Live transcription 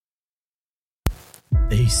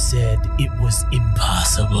They said it was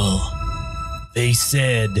impossible. They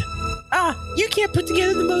said, you can't put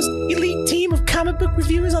together the most elite team of comic book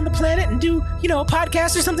reviewers on the planet and do, a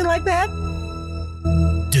podcast or something like that.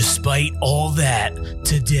 Despite all that,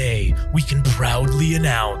 today we can proudly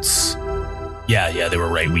announce. Yeah, they were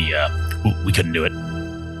right. We couldn't do it.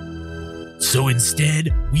 So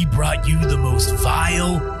instead, we brought you the most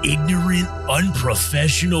vile, ignorant,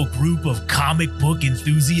 unprofessional group of comic book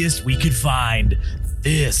enthusiasts we could find.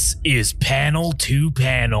 This is Panel to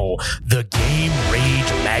Panel, the Game Rage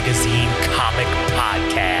Magazine comic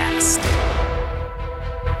podcast.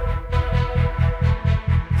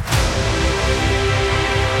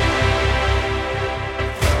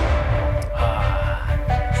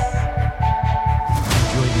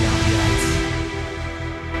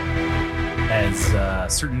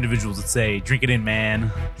 As certain individuals would say, drink it in,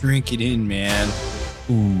 man. Drink it in, man.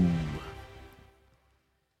 Ooh.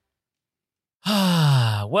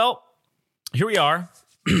 Well, here we are.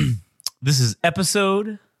 This is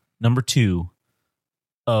episode number 2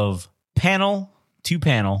 of Panel to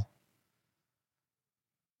Panel.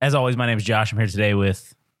 As always, my name is Josh. I'm here today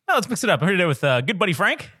with... let's mix it up. I'm here today with good buddy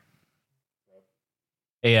Frank.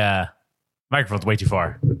 Hey, microphone's way too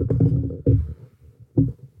far.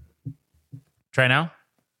 Try now.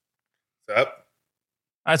 What's up?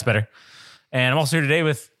 That's better. And I'm also here today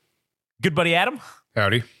with good buddy Adam.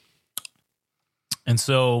 Howdy. And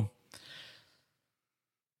so,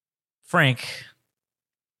 Frank,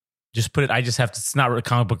 just put it. I just have to. It's not really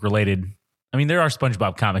comic book related. I mean, there are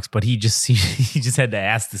SpongeBob comics, but he just had to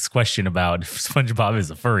ask this question about if SpongeBob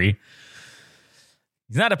is a furry.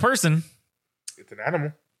 He's not a person. It's an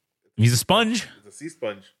animal. He's a sponge. It's a sea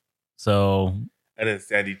sponge. So, and then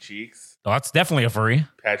Sandy Cheeks. Oh, that's definitely a furry.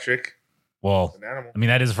 Patrick. Well, an animal. I mean,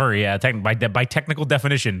 that is a furry. Yeah, by technical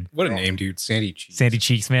definition. What a name, dude. Sandy Cheeks. Sandy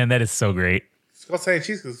Cheeks, man. That is so great. It's called Sandy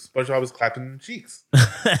Cheeks because SpongeBob was clapping cheeks.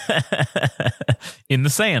 In the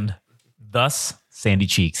sand. Thus, Sandy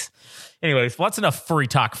Cheeks. Anyways, well, that's enough furry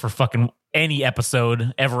talk for fucking any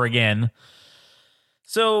episode ever again.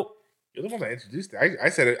 So... You're the one that introduced it. I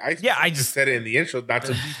said it. I just said it in the intro, not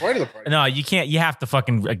to be part of the party. No, you can't. You have to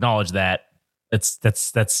fucking acknowledge that. That's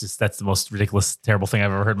the most ridiculous, terrible thing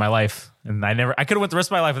I've ever heard in my life. And I could have went the rest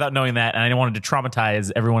of my life without knowing that. And I wanted to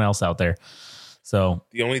traumatize everyone else out there. So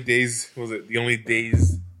the only days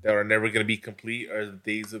that are never going to be complete are the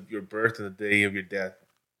days of your birth and the day of your death.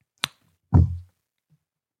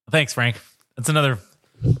 Thanks, Frank. That's another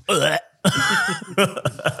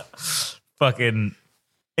fucking.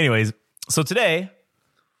 Anyways, so today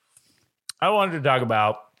I wanted to talk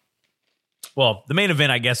about. Well, the main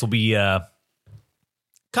event, I guess, will be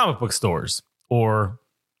comic book stores, or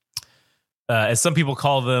as some people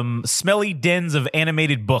call them, smelly dens of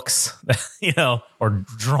animated books, or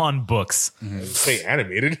drawn books. Say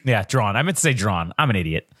animated. Yeah, drawn. I meant to say drawn. I'm an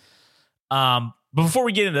idiot. But before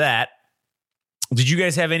we get into that, did you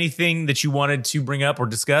guys have anything that you wanted to bring up or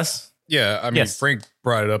discuss? Yeah, I mean, yes. Frank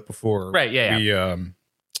brought it up before. Right, yeah.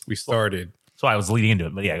 We started. So I was leading into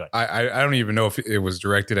it, but yeah, go ahead. I don't even know if it was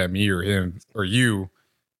directed at me or him or you,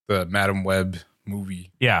 the Madam Web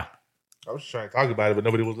movie. Yeah. I was trying to talk about it, but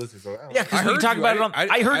nobody was listening. So yeah, because we talked about it on...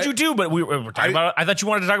 I heard you too, but we were talking about it. I thought you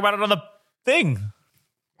wanted to talk about it on the thing.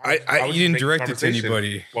 You didn't direct it to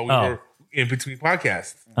anybody. While we were in between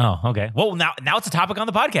podcasts. Oh, okay. Well, now it's a topic on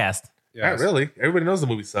the podcast. Yeah, not really. Everybody knows the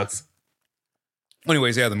movie sucks.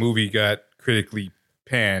 Anyways, yeah, the movie got critically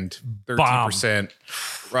panned. 13%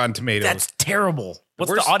 Rotten Tomatoes. That's terrible.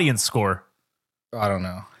 What's the audience score? I don't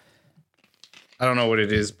know. I don't know what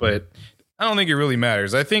it is, but I don't think it really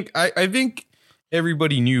matters. I think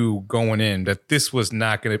everybody knew going in that this was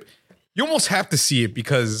not going to. You almost have to see it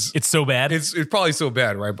because it's so bad. It's probably so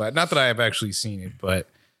bad, right? But not that I have actually seen it, but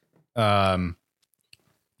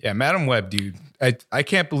yeah, Madam Web, dude. I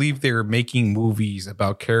can't believe they're making movies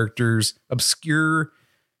about characters, obscure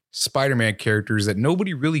Spider-Man characters that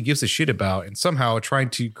nobody really gives a shit about, and somehow trying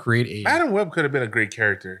to create a... Madam Web could have been a great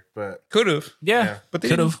character, but... Could have. Yeah, but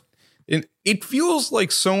could have. It feels like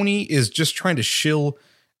Sony is just trying to shill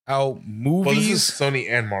out movies. Well, this is Sony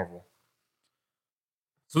and Marvel.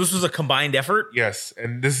 So this was a combined effort? Yes,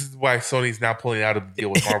 and this is why Sony's now pulling out of the deal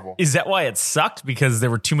with Marvel. Is that why it sucked? Because there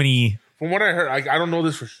were too many... From what I heard, I don't know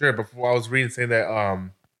this for sure, but I was reading saying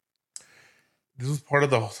that this was part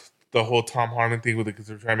of the whole Tom Holland thing with it because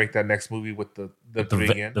they're trying to make that next movie with the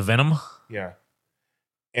Venom. Yeah,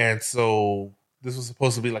 and so this was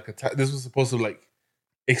supposed to be like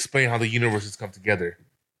explain how the universes come together.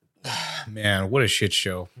 Man, what a shit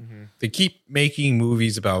show! Mm-hmm. They keep making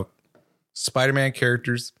movies about Spider-Man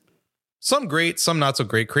characters Some great, some not so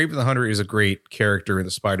great. Kraven the Hunter is a great character in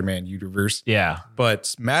the Spider-Man universe. Yeah.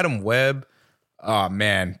 But Madam Web, oh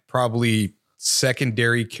man, probably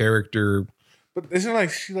secondary character. But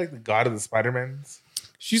isn't she like the god of the Spider-Mans?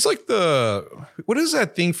 She's like what is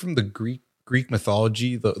that thing from the Greek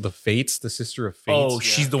mythology? The Fates, the sister of Fates. Oh,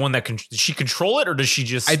 she's the one that does she control it, or does she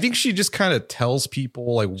just? I think she just kind of tells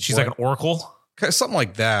people like she's like an oracle, something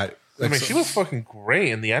like that. Like, she was fucking great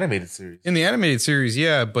in the animated series. In the animated series,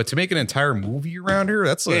 yeah, but to make an entire movie around her,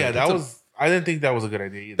 I didn't think that was a good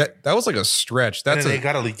idea either. That was like a stretch. They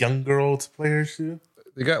got a young girl to play her too.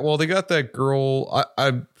 They got that girl.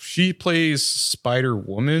 She plays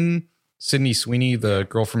Spider-Woman, Sydney Sweeney, the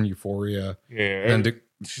girl from Euphoria. Yeah, and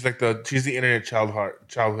she's the internet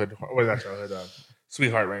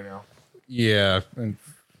sweetheart right now. Yeah, and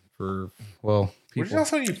people. Was she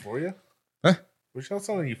also on Euphoria? Huh? Was she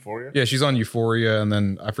also on Euphoria? Yeah, she's on Euphoria, and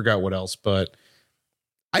then I forgot what else, but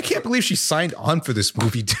I can't believe she signed on for this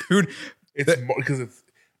movie, dude. It's because it's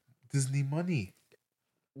Disney money.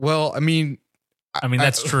 Well, I mean,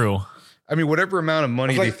 that's true. I mean, whatever amount of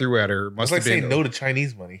money they threw at her must have been saying no to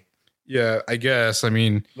Chinese money. Yeah, I guess. I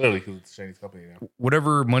mean, literally because it's a Chinese company now.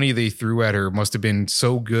 Whatever money they threw at her must have been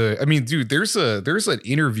so good. I mean, dude, there's an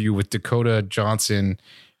interview with Dakota Johnson,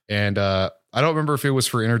 and I don't remember if it was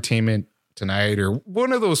for Entertainment Tonight or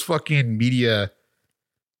one of those fucking media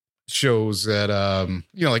shows that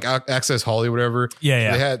like Access Hollywood, whatever.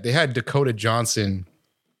 Yeah. They had Dakota Johnson,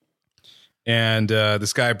 and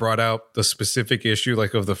this guy brought out the specific issue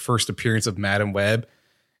like of the first appearance of Madam Web,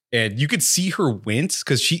 and you could see her wince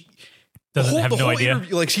because she doesn't have no idea.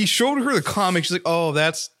 Like he showed her the comic, she's like, "Oh,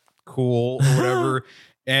 that's cool," or whatever.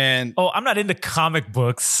 And I'm not into comic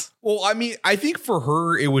books. Well, I mean, I think for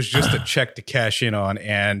her it was just a check to cash in on,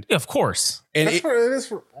 and yeah, of course, and it is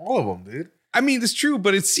for all of them, dude. I mean, it's true,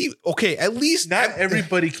 but it's okay. At least not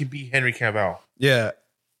everybody can be Henry Cavill. Yeah,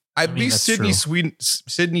 at least Sydney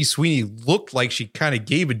Sweeney looked like she kind of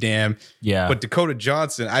gave a damn. Yeah, but Dakota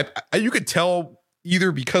Johnson, you could tell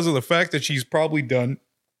either because of the fact that she's probably done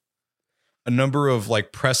a number of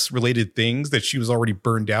like press related things that she was already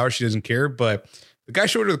burned out. She doesn't care, but the guy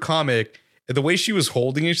showed her the comic, and the way she was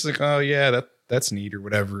holding it, she's like, "Oh yeah, that's neat" or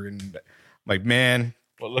whatever. And I'm like, man,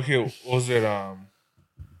 well, look at was it? Oh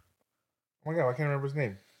my god, I can't remember his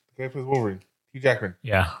name. The guy who plays Wolverine, Hugh Jackman.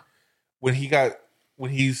 Yeah, when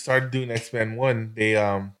he started doing X-Men 1,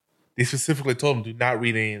 they specifically told him do not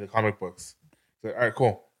read any of the comic books. Like, all right,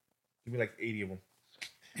 cool. Give me like 80 of them.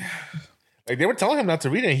 Like they were telling him not to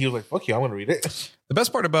read it, and he was like, "Fuck you, I'm gonna read it." The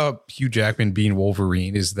best part about Hugh Jackman being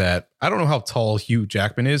Wolverine is that I don't know how tall Hugh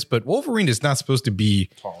Jackman is, but Wolverine is not supposed to be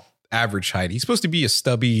tall, average height. He's supposed to be a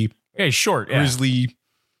stubby, he's short, grizzly,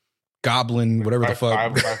 goblin, like whatever the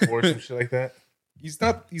fuck, 5'4", some shit like that. He's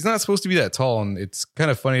not supposed to be that tall, and it's kind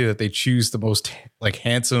of funny that they choose the most like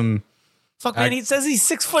handsome. Fuck man, he says he's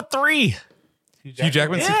 6'3". Hugh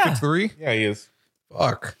Jackman's 6'3". Yeah, he is.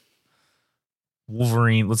 Fuck.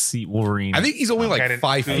 Wolverine. Let's see. Wolverine. I think he's only like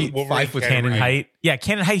 5 feet, Wolverine 5 foot canon height. Yeah,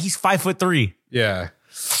 canon height. He's 5'3". Yeah.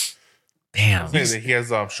 Damn. He has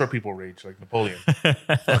short people rage like Napoleon.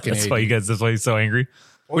 That's why he's so angry.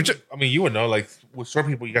 Which I mean, you would know. Like with short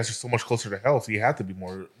people, you guys are so much closer to hell, so you have to be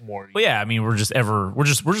more. Well, yeah. I mean, we're just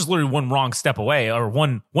literally one wrong step away, or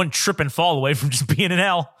one trip and fall away from just being in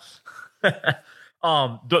hell.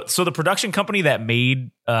 So the production company that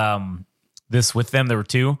made this with them, there were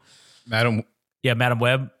two. Madam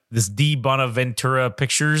Web, this D. Bonaventura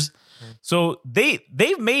Pictures. Mm-hmm. So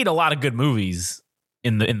they've made a lot of good movies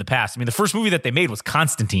in the past. I mean, the first movie that they made was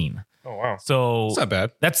Constantine. Oh wow! So it's not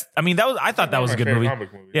bad. I thought that was a good movie.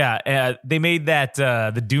 Yeah, they made that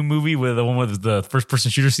the Doom movie with the one with the first person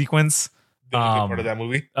shooter sequence. The part of that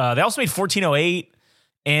movie. They also made 1408,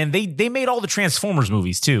 and they made all the Transformers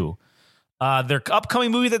movies too. Their upcoming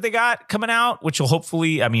movie that they got coming out, which will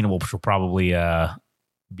probably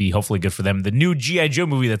be hopefully good for them. The new G.I. Joe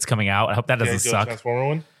movie that's coming out. I hope that doesn't suck. Transformer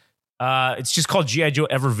one? It's just called G.I. Joe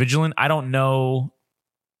Ever Vigilant. I don't know.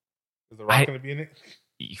 Is The Rock going to be in it?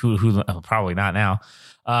 Who probably not now.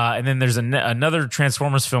 And then there's another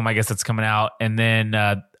Transformers film, I guess, that's coming out. And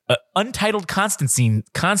then Untitled Constantine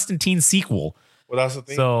sequel. Well, that's the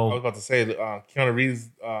thing. So, I was about to say, Keanu Reeves,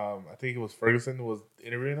 I think it was Ferguson who was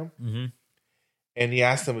interviewing him. Mm-hmm. And he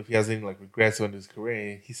asked him if he has any regrets on his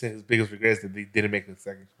career. And he said his biggest regret is that they didn't make the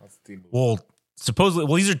second Constantine movie. Well, supposedly,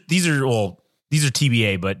 these are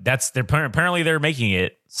TBA, but apparently they're making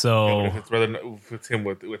it. So if it's whether it's him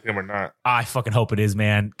with him or not, I fucking hope it is,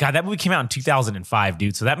 man. God, that movie came out in 2005,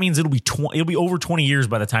 dude. So that means it'll be over 20 years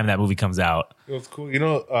by the time that movie comes out. It was cool. You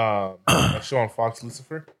know, a show on Fox,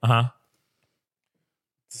 Lucifer. Uh-huh.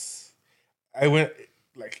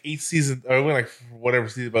 like 8 seasons, or I went like whatever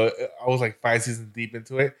season, but I was like 5 seasons deep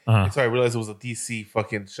into it. And so I realized it was a DC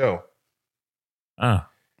fucking show.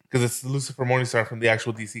 Because it's Lucifer Morningstar from the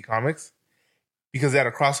actual DC comics. Because they had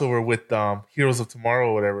a crossover with Heroes of Tomorrow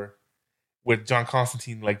or whatever, with John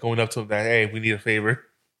Constantine like going up to him that, hey, we need a favor.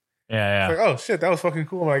 Yeah. It's like, oh shit, that was fucking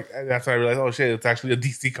cool. I'm like, and that's when I realized, oh shit, it's actually a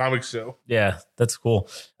DC Comics show. Yeah, that's cool.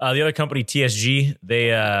 The other company, TSG,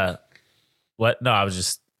 they what? No, I was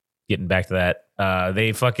just getting back to that.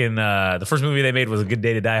 They fucking the first movie they made was A Good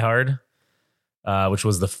Day to Die Hard, which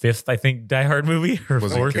was the 5th, I think, Die Hard movie or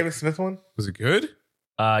Was it 4th. Kevin Smith one? Was it good?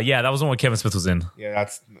 Yeah, that was the one Kevin Smith was in. Yeah,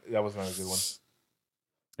 that was not a good one.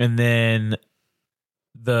 And then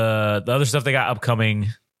the other stuff they got upcoming.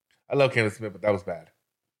 I love Kevin Smith, but that was bad.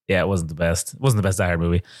 Yeah, it wasn't the best. It wasn't the best Die Hard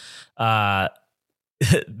movie.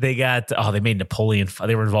 They got they made Napoleon.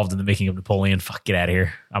 They were involved in the making of Napoleon. Fuck, get out of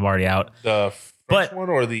here. I'm already out. The French one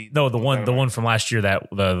or the one from last year, that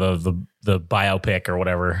the biopic or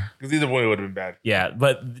whatever. Because either one would have been bad. Yeah,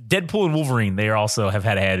 but Deadpool and Wolverine, they also have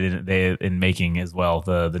had in making as well,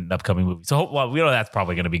 the upcoming movie. So we know that's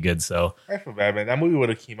probably going to be good. So I feel bad, man. That movie would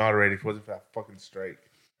have came out already if it wasn't for that fucking strike.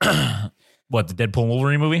 what, the Deadpool and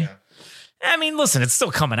Wolverine movie? Yeah. I mean, listen, it's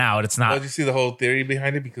still coming out. It's not. Did you see the whole theory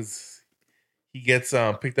behind it? Because he gets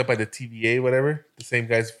picked up by the TVA, whatever, the same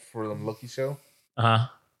guys for the Loki show. Uh-huh.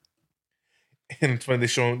 And it's when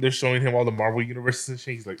they're showing him all the Marvel universes and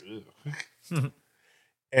shit. He's like, ugh.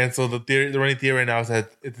 And so the running theory right now is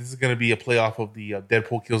that this is going to be a playoff of the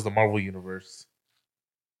Deadpool kills the Marvel universe.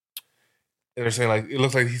 And they're saying like it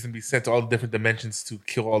looks like he's going to be sent to all the different dimensions to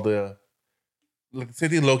kill all the same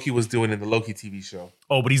thing Loki was doing in the Loki TV show.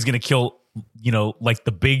 Oh, but he's going to kill, like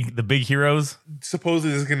the big heroes.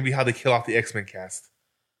 Supposedly this is going to be how they kill off the X-Men cast.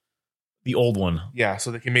 The old one. Yeah,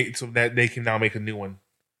 so they can now make a new one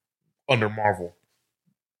under Marvel.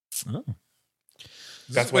 Oh.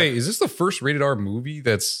 Is this the first rated R movie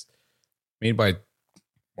that's made by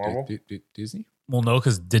Marvel? Disney? Well, no,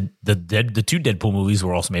 because the 2 Deadpool movies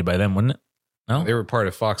were also made by them, wasn't it? No, they were part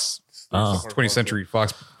of Fox, 20th Century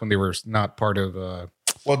Fox, when they were not part of.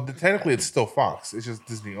 Well, technically, it's still Fox. It's just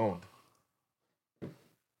Disney owned.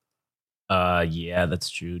 Yeah, that's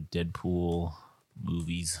true. Deadpool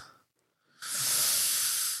movies.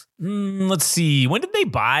 Let's see. When did they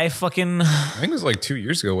buy fucking? I think it was like 2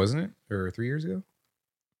 years ago, wasn't it, or 3 years ago?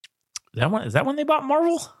 Is that when they bought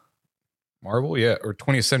Marvel? Marvel, yeah, or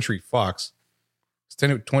 20th Century Fox.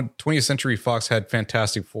 20th Century Fox had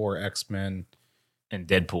Fantastic Four, X-Men, and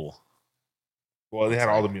Deadpool. Well, they had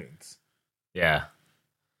all the mutants. Yeah.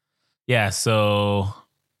 Yeah, so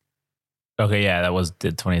okay, yeah, that was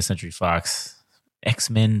the 20th Century Fox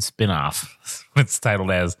X-Men spinoff. What it's titled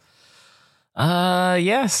as.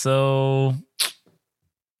 Yeah, so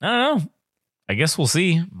I don't know. I guess we'll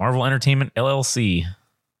see. Marvel Entertainment LLC.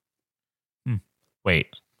 Wait.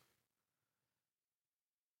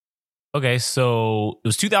 Okay, so it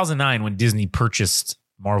was 2009 when Disney purchased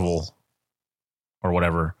Marvel or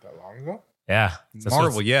whatever. That long ago? Yeah.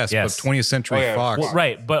 Marvel, yes, but 20th Century Fox. Well,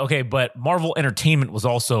 right, but Marvel Entertainment was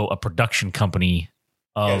also a production company.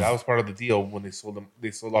 That was part of the deal when they sold them.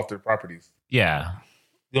 They sold off their properties. Yeah.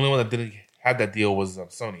 The only one that didn't have that deal was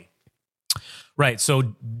Sony. Right, so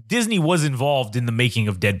Disney was involved in the making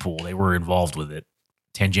of Deadpool. They were involved with it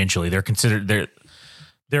tangentially. They're considered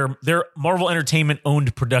their Marvel Entertainment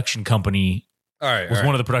owned production company. Was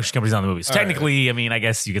one of the production companies on the movie. So technically, I mean, I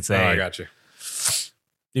guess you could say. I got you.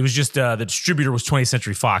 It was just the distributor was 20th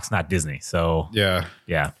Century Fox, not Disney. So yeah.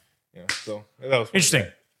 So that was interesting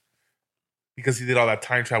because he did all that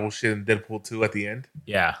time travel shit in Deadpool 2 at the end.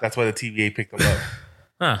 Yeah, that's why the TVA picked him up.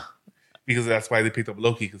 Huh? Because that's why they picked up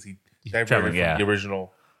Loki because he diverted from the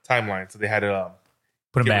original timeline. So they had to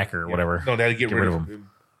put him back or whatever. No, they had to get rid of him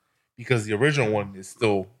because the original one is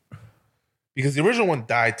still because the original one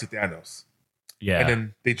died to Thanos. Yeah, and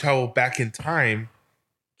then they traveled back in time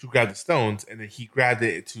to grab the stones, and then he grabbed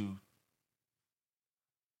it to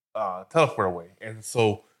teleport away, and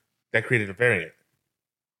so that created a variant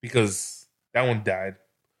because that one died,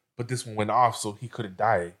 but this one went off, so he couldn't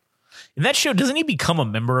die. In that show, doesn't he become a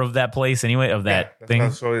member of that place anyway? Of that thing?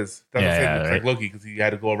 That's what the show is. That's what it looks right. like Loki because he had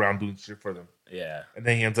to go around doing shit for them. Yeah, and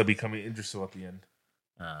then he ends up becoming Idrisil at the end.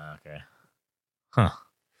 Okay. Huh.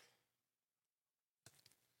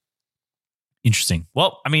 Interesting.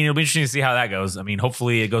 Well, I mean, it'll be interesting to see how that goes. I mean,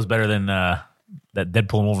 hopefully it goes better than that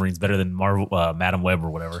Deadpool and Wolverine's better than Marvel, Madam Web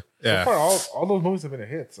or whatever. Yeah. So far, all those movies have been a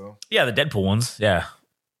hit. So yeah, the Deadpool ones. Yeah.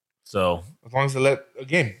 So as long as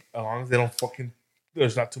they don't fucking,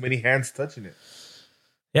 there's not too many hands touching it.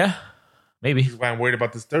 Yeah, maybe. Which is why I'm worried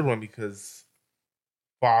about this third one because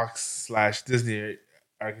Fox / Disney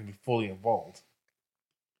are going to be fully involved.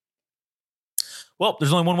 Well,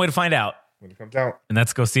 there's only one way to find out, when it comes out. and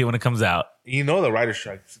that's go see it when it comes out. You know the writer's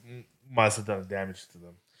strike must have done damage to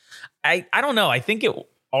them. I don't know. I think it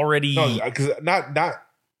already. No, because not.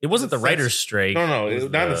 It wasn't the writer's strike. No, it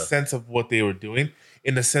was not in the sense of what they were doing.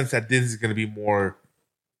 In the sense that Disney's going to be more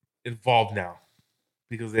involved now,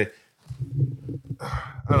 because they. I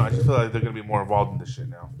don't know. I just feel like they're going to be more involved in this shit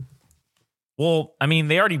now. Well, I mean,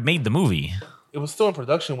 they already made the movie. It was still in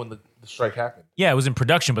production when the strike happened. Yeah, it was in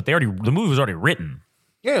production, but the movie was already written.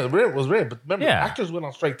 Yeah, it was written, but remember, actors went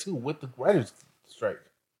on strike too with the writers' strike.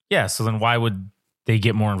 Yeah, so then why would they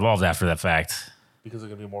get more involved after that fact? Because they're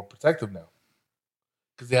going to be more protective now.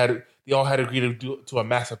 Because they all had to agree to do to a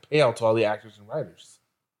massive payout to all the actors and writers.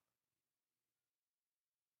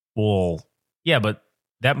 Well, yeah, but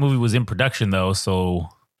that movie was in production though, so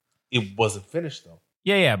it wasn't finished though.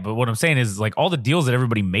 Yeah, but what I'm saying is like all the deals that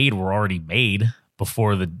everybody made were already made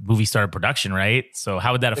before the movie started production, right? So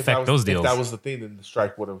how would that affect those deals? If that was the thing, then the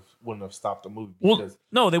strike wouldn't have stopped the movie. Well,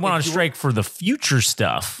 no, they went on strike for the future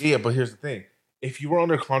stuff. Yeah, but here's the thing: if you were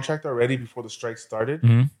under contract already before the strike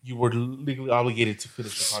started, you were legally obligated to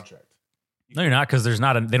finish the contract. No, you're not, because there's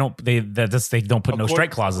not they don't put no strike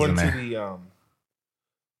clauses in there. To the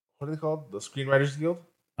what are they called? The Screenwriters Guild.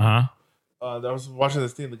 I was watching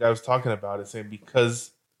this thing. The guy was talking about it, saying because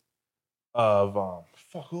of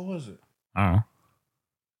who was it? I don't know.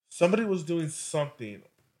 Somebody was doing something.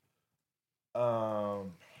 It was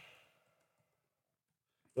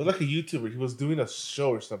like a YouTuber. He was doing a show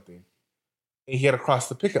or something, and he had to cross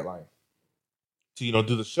the picket line to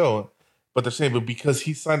do the show. But they're saying, but because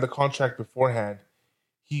he signed the contract beforehand,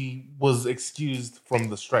 he was excused from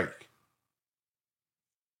the strike.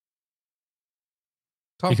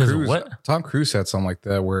 Tom Cruise had something like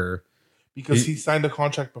that where because he signed a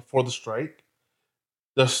contract before the strike,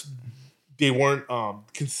 they weren't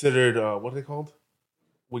considered what are they called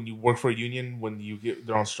when you work for a union when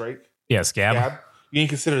they're on strike? Yeah, scab. You ain't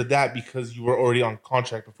considered that because you were already on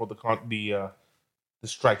contract before the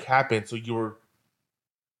strike happened, so you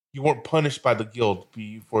weren't punished by the guild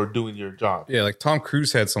for doing your job. Yeah, like Tom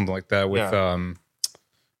Cruise had something like that with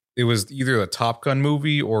it was either the Top Gun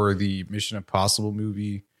movie or the Mission Impossible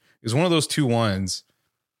movie. It was one of those two ones.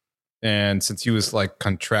 And since he was like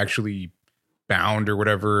contractually bound or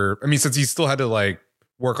whatever, I mean, since he still had to like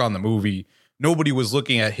work on the movie, nobody was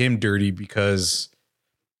looking at him dirty because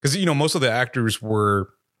most of the actors were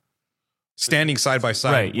standing side by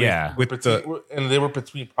side. Right, and they were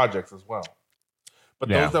between projects as well. But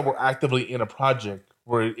those that were actively in a project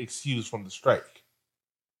were excused from the strike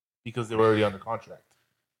because they were already under contract.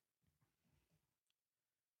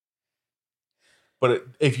 But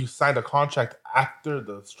if you signed a contract after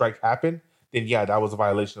the strike happened, then that was a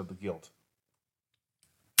violation of the guild.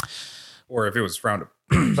 Or if it was frowned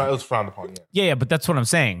upon. It was frowned upon, Yeah, but that's what I'm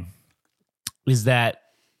saying. Is that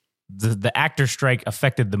the actor strike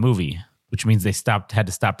affected the movie, which means they had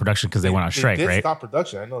to stop production because they went on strike, right? Stop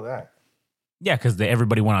production, I know that. Yeah, because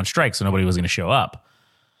everybody went on strike, so nobody was going to show up.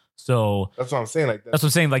 So that's what I'm saying. That's what I'm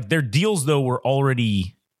saying. Like their deals though were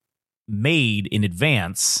already made in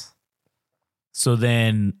advance. So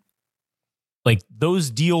then, like those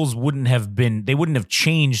deals wouldn't have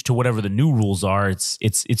changed to whatever the new rules are. It's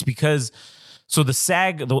because so the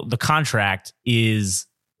SAG the contract is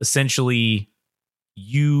essentially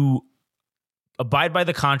you abide by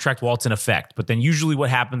the contract while it's in effect. But then usually what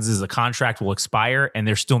happens is the contract will expire and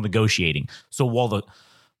they're still negotiating. So while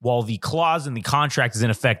the clause in the contract is in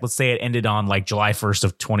effect, let's say it ended on like July 1st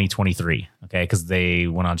of 2023, okay, because they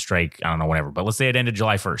went on strike, I don't know, whatever. But let's say it ended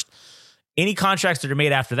July 1st. Any contracts that are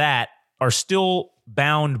made after that are still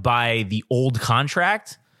bound by the old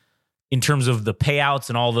contract in terms of the payouts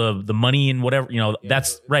and all the money and whatever,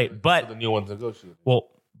 that's right. But the new ones negotiated. Well,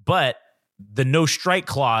 but the no strike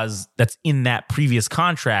clause that's in that previous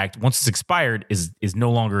contract, once it's expired, is no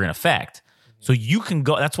longer in effect. So you can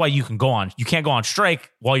go, that's why you can't go on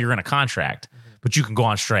strike while you're in a contract, but you can go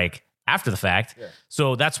on strike after the fact. Yeah.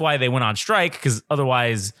 So that's why they went on strike, because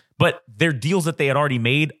otherwise, but their deals that they had already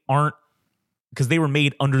made aren't, because they were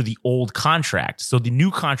made under the old contract. So the new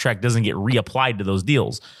contract doesn't get reapplied to those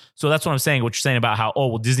deals. So that's what I'm saying, what you're saying about how,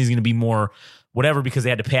 Disney's going to be more whatever because they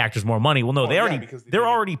had to pay actors more money. Well, no, they're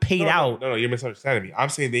already paid out. No, you're misunderstanding me. I'm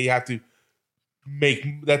saying they have to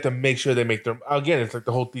make sure they make their, again, it's like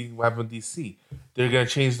the whole thing we have in DC. They're going to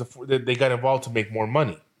change they got involved to make more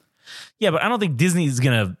money. Yeah, but I don't think Disney is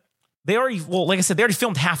going to, like I said, they already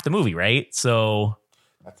filmed half the movie, right? So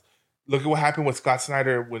look at what happened with Scott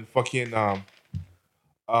Snyder when fucking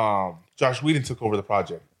Josh Whedon took over the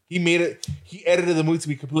project. He edited the movie to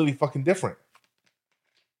be completely fucking different.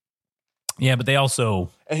 Yeah, but they also...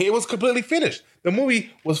 And it was completely finished. The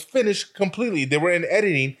movie was finished completely. They were in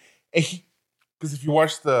editing. And because if you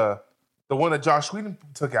watch the one that Josh Whedon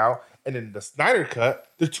took out and then the Snyder cut,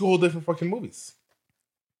 they're two whole different fucking movies.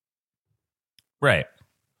 Right.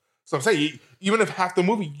 So I'm saying, even if half the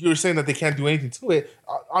movie, you're saying that they can't do anything to it,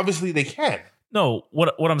 obviously they can. No,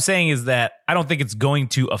 what I'm saying is that I don't think it's going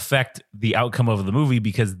to affect the outcome of the movie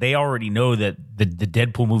because they already know that the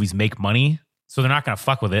Deadpool movies make money. So they're not going to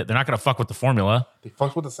fuck with it. They're not going to fuck with the formula. They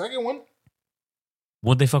fucked with the second one.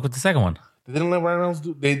 What'd they fuck with the second one? They didn't let Ryan Reynolds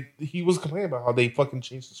do. He was complaining about how they fucking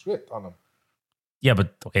changed the script on him. Yeah,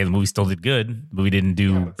 but okay, the movie still did good. The movie didn't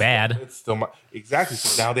do bad. It's still exactly.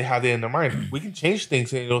 So now they have it in their mind. We can change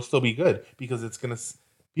things and it'll still be good because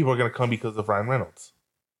people are gonna come because of Ryan Reynolds.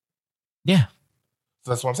 Yeah,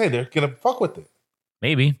 so that's what I'm saying. They're gonna fuck with it.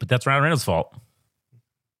 Maybe, but that's Ryan Reynolds' fault.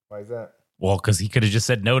 Why is that? Well, because he could have just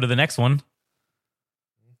said no to the next one.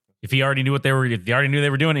 If he already knew they were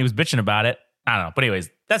doing, he was bitching about it. I don't know. But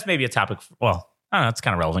anyways, that's maybe a topic. Well, I don't know. It's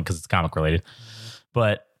kind of relevant because it's comic related.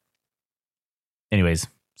 But anyways,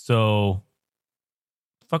 so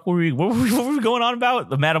what were we going on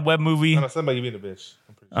about? The Madam Web movie? No, somebody being a bitch.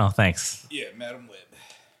 Oh, thanks. Yeah, Madam Web.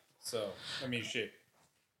 So, I mean, shit.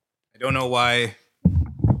 I don't know why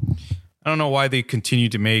they continue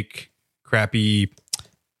to make crappy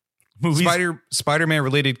Movies. Spider-Man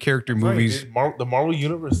related character movies. The Marvel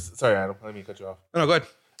Universe. Sorry, Adam. Let me cut you off. No, go ahead.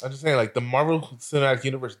 I'm just saying, like, the Marvel Cinematic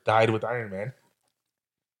Universe died with Iron Man.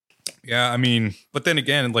 Yeah, I mean, but then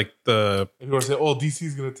again, like and people are saying, "Oh,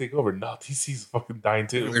 DC's gonna take over." No, DC's fucking dying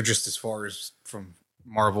too. they're just as far as from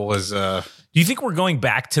Marvel as. Do you think we're going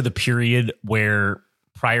back to the period where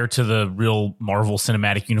prior to the real Marvel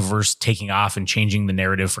Cinematic Universe taking off and changing the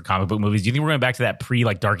narrative for comic book movies? Do you think we're going back to that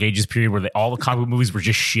Dark Ages period where all the comic book movies were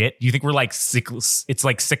just shit? Do you think we're like it's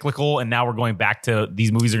like cyclical, and now we're going back to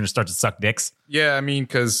these movies are going to start to suck dicks? Yeah, I mean,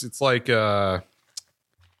 because it's like, shit.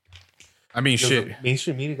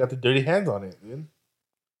 Mainstream media got the dirty hands on it, dude.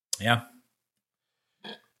 Yeah.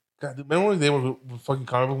 God, remember when they were fucking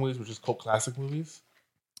comic book movies were just cult classic movies?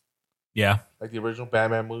 Yeah. Like the original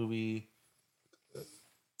Batman movie.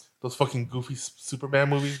 Those fucking goofy Superman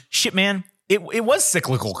movies. Shit, man. It was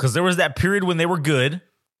cyclical because there was that period when they were good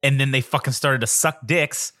and then they fucking started to suck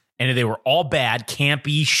dicks and they were all bad,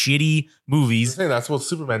 campy, shitty movies. I'm saying that's what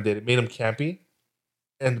Superman did. It made him campy.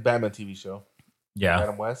 And the Batman TV show. Yeah.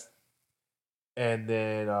 Adam West. And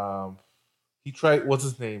then he tried, what's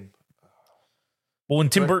his name? Well, when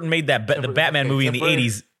Tim Burton made the Batman movie in the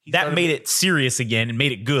 80s, that made it serious again and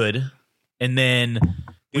made it good. And then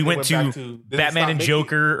we went to Batman and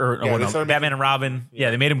Joker, Batman and Robin.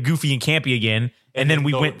 Yeah, they made him goofy and campy again. And then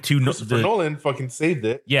we went to Nolan fucking saved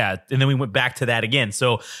it. Yeah, and then we went back to that again.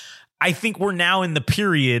 So I think we're now in the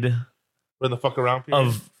period we're in the fuck around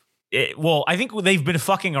period I think they've been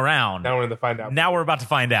fucking around. Now we're in the find out. Now we're about to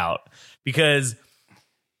find out because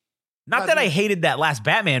not that I hated that last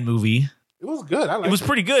Batman movie. It was good. It was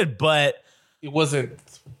pretty good, but it wasn't.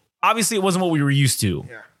 Obviously, it wasn't what we were used to.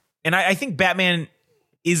 Yeah, and I think Batman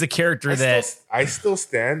is a character I still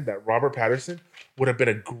stand that Robert Pattinson would have been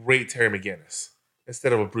a great Terry McGinnis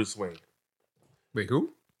instead of a Bruce Wayne. Wait,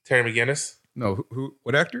 who? Terry McGinnis? No, who?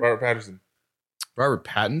 What actor? Robert Pattinson. Robert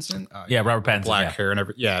Pattinson? Yeah, Robert Pattinson. Black hair and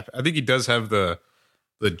everything. Yeah, I think he does have the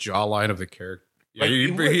jawline of the character. Yeah,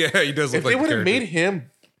 he does look like. If they would have made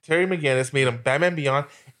him Terry McGinnis, made him Batman Beyond,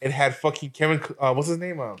 and had fucking Kevin. What's his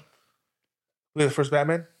name? Who was the first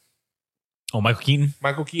Batman? Oh, Michael Keaton.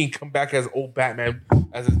 Michael Keaton come back as old Batman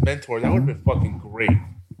as his mentor. That would have been fucking great.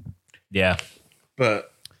 Yeah,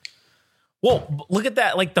 but well, look at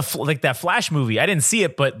that, like that Flash movie. I didn't see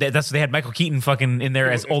it, but that's what they had Michael Keaton fucking in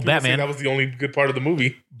there as old Batman. That was the only good part of the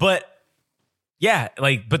movie. But yeah,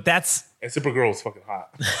 but that's and Supergirl was fucking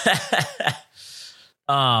hot.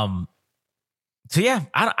 So yeah,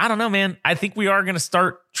 I don't know, man. I think we are going to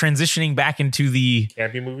start transitioning back into the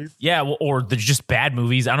campy movies. Yeah, well, or they're just bad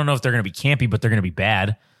movies. I don't know if they're going to be campy, but they're going to be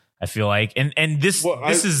bad. I feel like, and this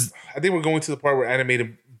is. I think we're going to the part where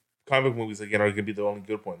animated comic movies again are going to be the only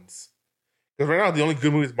good ones. Because right now, the only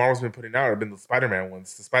good movies Marvel's been putting out have been the Spider-Man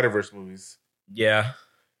ones, the Spider-Verse movies. Yeah,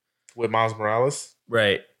 with Miles Morales,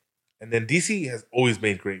 right? And then DC has always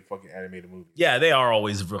made great fucking animated movies. Yeah, they are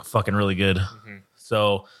always fucking really good. Mm-hmm.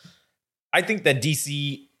 So. I think that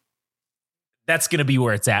DC, that's going to be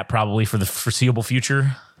where it's at probably for the foreseeable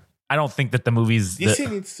future. I don't think that the movies... DC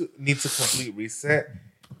needs a complete reset.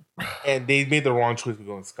 And they made the wrong choice with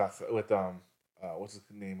going Scott with, what's his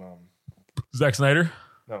name? Zack Snyder?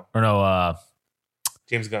 No. Or no,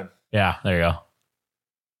 James Gunn. Yeah, there you go.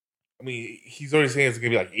 I mean, he's already saying it's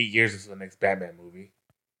going to be like 8 years until the next Batman movie.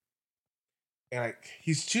 and like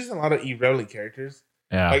he's choosing a lot of irrelevant characters.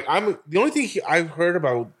 Yeah. Like the only thing I've heard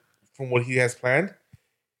about from what he has planned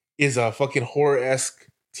is a fucking horror-esque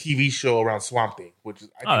TV show around Swamp Thing, which is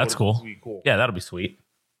that's cool. Cool. Yeah, that'll be sweet.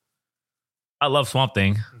 I love Swamp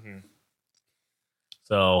Thing. Mm-hmm.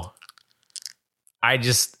 So I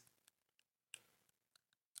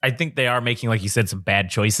think they are making, like you said, some bad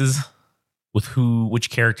choices with which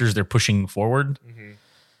characters they're pushing forward. Mm-hmm.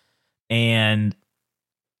 And,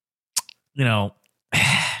 you know,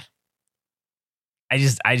 I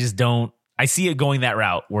just don't, I see it going that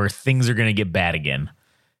route where things are going to get bad again.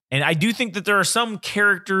 And I do think that there are some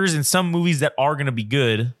characters in some movies that are going to be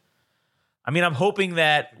good. I mean, I'm hoping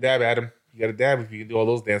that dab Adam. You got to dab if you can do all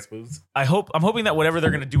those dance moves. I'm hoping that whatever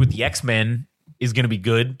they're going to do with the X-Men is going to be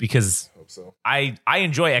good, because I hope so. I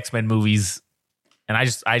enjoy X-Men movies, and I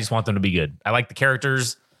just want them to be good. I like the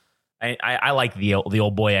characters. I like the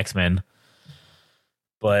old boy X-Men.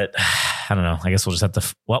 But I don't know. I guess we'll just have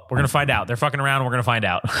to. Well, we're gonna find out. They're fucking around. And we're gonna find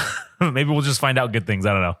out. Maybe we'll just find out good things.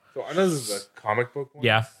 I don't know. So I know this is a comic book one.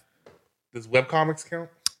 Yeah. Does webcomics count?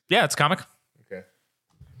 Yeah, it's comic. Okay.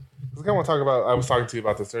 I kind of want to talk about. I was talking to you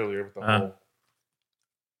about this earlier with the whole,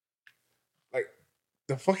 like,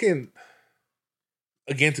 the fucking.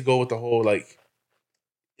 Again, to go with the whole like,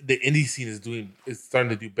 the indie scene is starting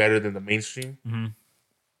to do better than the mainstream. Mm-hmm.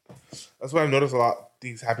 That's why I've noticed a lot of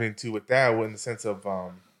things happening too with that. In the sense of, I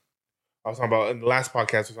was talking about in the last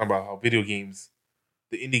podcast, we were talking about how video games,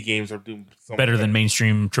 the indie games, are doing so better much than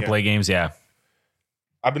mainstream AAA games. Yeah,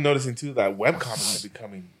 I've been noticing too that webcomics are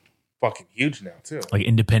becoming fucking huge now too. Like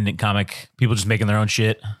independent comic, people just making their own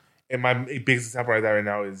shit. And my biggest example right there right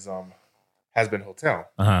now is Has Been Hotel.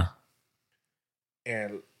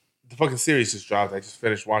 And the fucking series just dropped. I just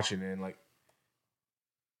finished watching it, and like,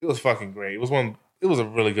 it was fucking great. It was a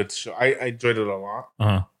really good show. I enjoyed it a lot.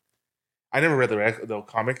 I never read the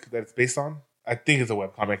comic that it's based on. I think it's a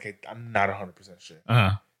webcomic. I'm not 100% sure.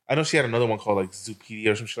 I know she had another one called like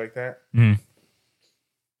Zoopedia or some shit like that.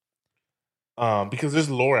 Because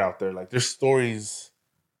there's lore out there. Like, there's stories.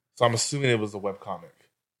 So I'm assuming it was a webcomic.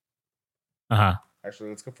 Actually,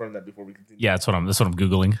 let's confirm that before we continue. Yeah, that's what I'm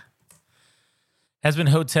Googling. Has Been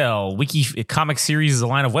Hotel Wiki comic series is a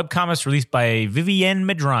line of webcomics released by Vivienne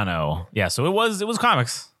Medrano. Yeah, so it was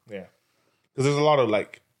comics. Yeah, because there's a lot of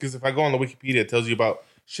like, because if I go on the Wikipedia, it tells you about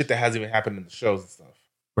shit that hasn't even happened in the shows and stuff.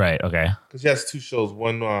 Right. Okay. Because she has two shows.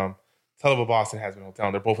 One, Tell of a Boss and Has Been Hotel.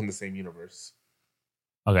 And they're both in the same universe.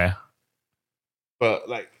 Okay. But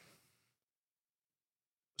like,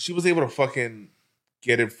 she was able to fucking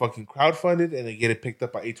get it fucking crowdfunded and then get it picked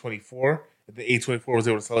up by A24. And then A24 was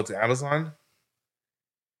able to sell it to Amazon.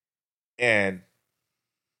 And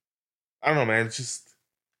I don't know, man. It's just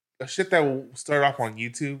a shit that started off on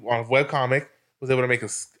YouTube, on a webcomic, was able to make a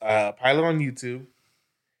pilot on YouTube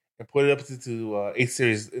and put it up to 8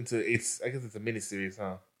 series, into 8. I guess it's a mini series,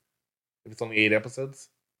 huh? If it's only 8 episodes.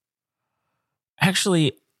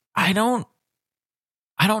 Actually, I don't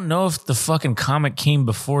know if the fucking comic came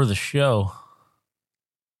before the show.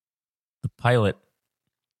 The pilot.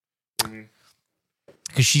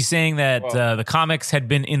 Because she's saying that the comics had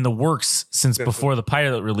been in the works since before the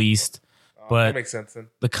pilot released. But that makes sense then.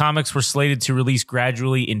 The comics were slated to release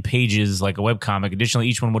gradually in pages like a webcomic. Additionally,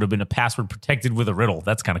 each one would have been a password protected with a riddle.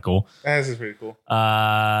 That's kind of cool. This is pretty cool.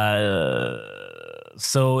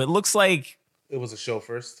 So it looks like it was a show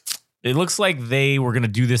first. It looks like they were going to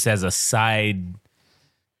do this as a side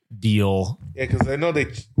deal. Yeah,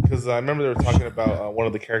 because I remember they were talking about one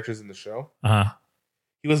of the characters in the show.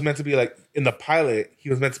 He was meant to be like, in the pilot, he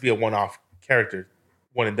was meant to be a one-off character,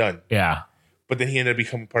 one and done. Yeah. But then he ended up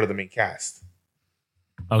becoming part of the main cast.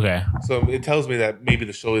 Okay. So it tells me that maybe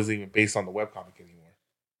the show isn't even based on the webcomic anymore.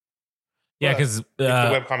 Yeah, because if the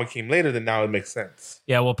webcomic came later, then now it makes sense.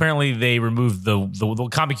 Yeah, well, apparently they removed the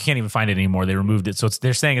comic. You can't even find it anymore. They removed it, so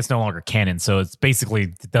they're saying it's no longer canon. So it's basically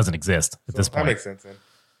it doesn't exist at this point. That makes sense then.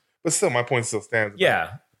 But still, my point still stands.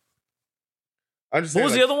 Yeah. I'm just what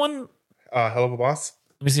was the other one? Hell of a Boss.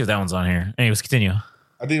 Let me see if that one's on here. Anyways, continue.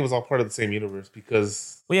 I think it was all part of the same universe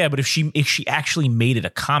because. Well, yeah, but if she actually made it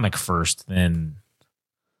a comic first, then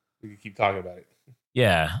we could keep talking about it.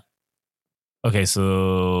 Yeah. Okay, so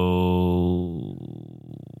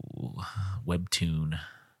webtoon.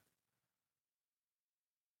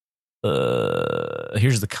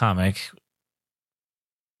 Here's the comic.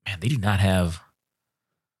 Man, they do not have.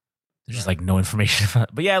 There's just like no information about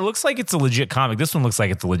it. But yeah, it looks like it's a legit comic. This one looks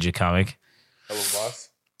like it's a legit comic. Hello, Boss.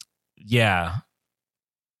 Yeah.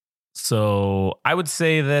 So I would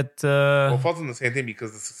say that. Well, it falls on the same thing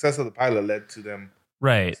because the success of the pilot led to them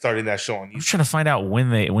starting that show on YouTube. I'm trying to find out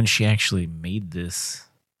when she actually made this.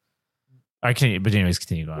 I can, but anyways,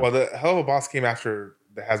 continue going. Well, the Hell of a Boss came after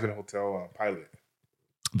the Has Been Hotel pilot.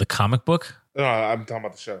 The comic book? No, I'm talking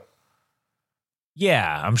about the show.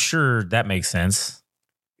 Yeah, I'm sure that makes sense.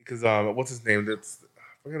 Because what's his name? I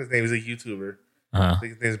forgot his name. He's a YouTuber. Uh-huh. I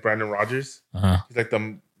think his name is Brandon Rogers. Uh-huh. He's like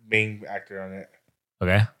the main actor on it.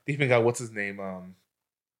 Okay. They even got what's his name?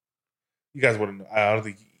 You guys wouldn't know. I don't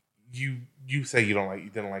think you say you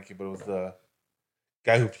didn't like it, but it was the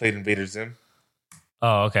guy who played Invader Zim.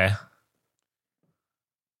 Oh, okay.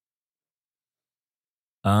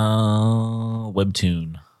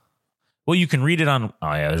 Webtoon. Well, you can read it on.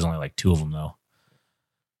 Oh yeah, there's only like 2 of them though.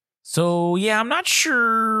 So yeah, I'm not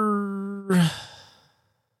sure.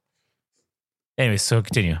 Anyway, so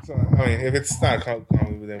continue. So, I mean, if it's not a comic,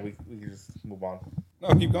 then we can just move on.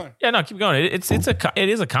 No, keep going. Yeah, no, keep going. It is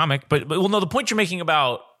a comic, but well, no, the point you're making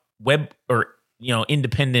about web or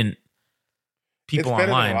independent people it's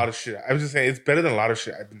better online. than a lot of shit. I was just saying it's better than a lot of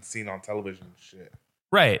shit I've been seeing on television and shit.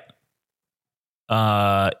 Right.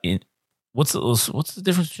 What's the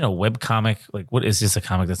difference between a web comic? Like, what is just a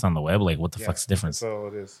comic that's on the web? Like, what the fuck's the difference? That's all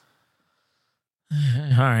it is.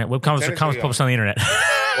 All right, web comics are comics published on the internet.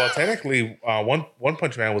 Well, technically, One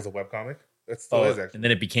Punch Man was a web comic. That still is actually. And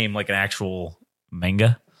then it became like an actual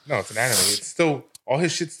manga. No, it's an anime. It's still all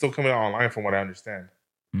his shit's still coming out online, from what I understand.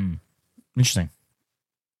 Interesting.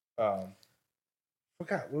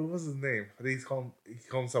 Forgot what was his name. I think he called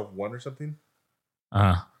himself One or something.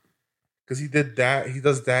 Because he did that. He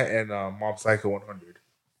does that in Mob Psycho 100.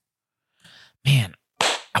 Man,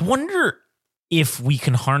 I wonder if we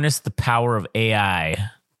can harness the power of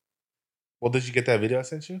AI. Well, did you get that video I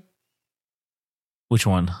sent you Which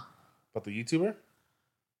one? about the YouTuber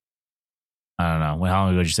I don't know. Well, how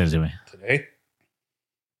long ago did you send it to me? today?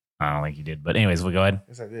 I don't think you did. But anyways, we'll go ahead.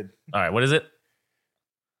 Yes, I did. All right, what is it?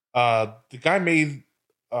 The guy made.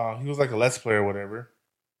 He was like a Let's Play or whatever,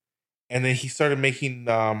 and then he started making.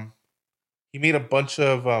 He made a bunch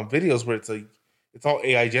of videos where it's all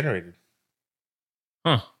AI generated.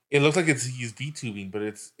 Huh. It looks like he's VTubing, but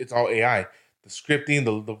it's all AI. The scripting,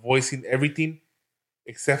 the voicing, everything,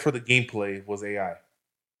 except for the gameplay, was AI.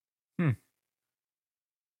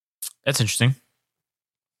 That's interesting.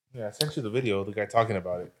 Yeah, I sent you the video, the guy talking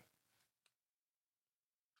about it.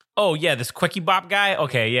 Oh, yeah, this Quickie Bop guy?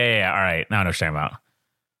 Okay, yeah. All right, now I know what you're talking about.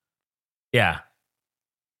 Yeah.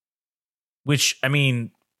 Which, I mean,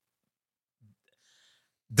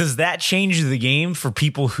 does that change the game for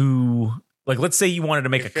people who, like, let's say you wanted to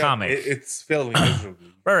make a comic. It's failing miserably.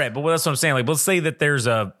 Right, but that's what I'm saying. Like, let's say that there's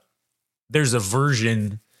a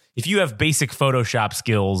version. If you have basic Photoshop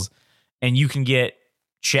skills and you can get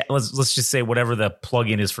chat, let's just say whatever the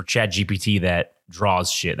plugin is for ChatGPT that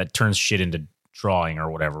draws shit, that turns shit into drawing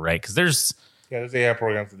or whatever, right? Because there's AI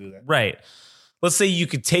programs to do that. Right. Let's say you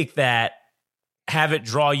could take that, have it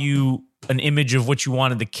draw you an image of what you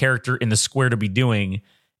wanted the character in the square to be doing,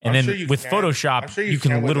 and then with Photoshop, you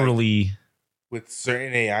can literally with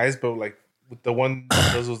certain AIs, but like with the one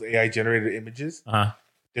that does those AI generated images,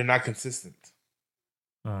 they're not consistent.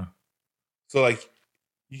 So like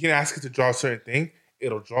you can ask it to draw a certain thing,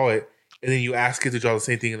 it'll draw it, and then you ask it to draw the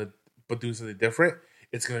same thing but do something different.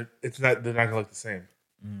 They're not gonna look the same.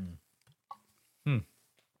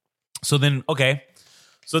 So then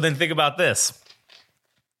think about this.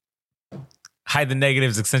 Hide the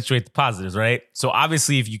negatives, accentuate the positives, right? So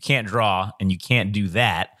obviously if you can't draw and you can't do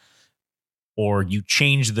that, or you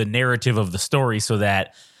change the narrative of the story so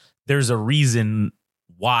that there's a reason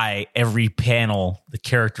why every panel the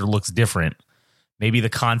character looks different. Maybe the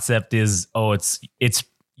concept is,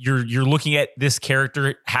 you're looking at this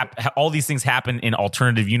character. All these things happen in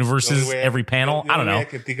alternative universes. Every panel, I don't know. I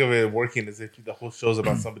can think of it working as if the whole show's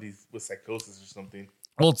about somebody with psychosis or something.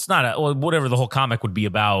 Well, it's not whatever the whole comic would be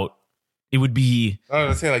about. It would be. I don't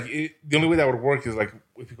know. I'm saying the only way that would work is like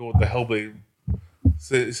if you go with the Hellblade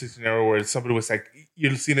scenario where it's somebody with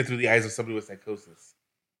you're seeing it through the eyes of somebody with psychosis.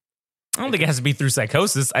 I don't think it has to be through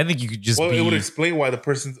psychosis. I think you could just be. It would explain why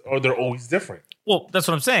they're always different. Well, that's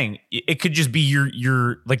what I'm saying. It could just be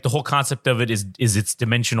your like the whole concept of it is it's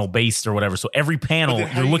dimensional based or whatever. So every panel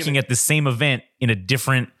you're looking at the same event in a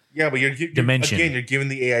different but you're dimension. Again, you're giving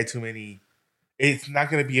the AI too many. It's not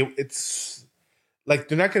going to be. It's like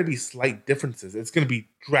they're not going to be slight differences. It's going to be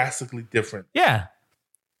drastically different. Yeah.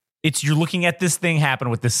 You're looking at this thing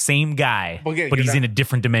happen with the same guy, but he's in a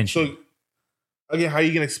different dimension. So again, how are you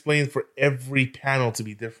going to explain for every panel to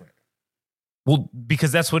be different? Well,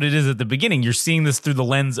 because that's what it is at the beginning. You're seeing this through the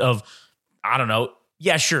lens of, I don't know.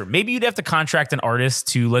 Yeah, sure. Maybe you'd have to contract an artist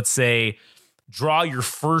to, let's say, draw your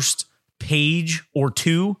first page or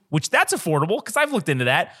two, which that's affordable because I've looked into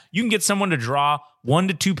that. You can get someone to draw 1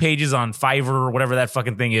 to 2 pages on Fiverr or whatever that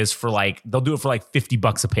fucking thing is for like, they'll do it for like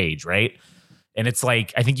 $50 a page, right? And it's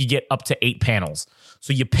like, I think you get up to 8 panels.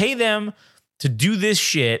 So you pay them to do this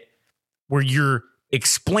shit where you're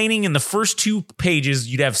explaining in the first 2 pages,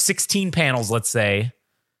 you'd have 16 panels, let's say,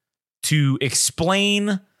 to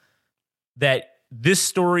explain that this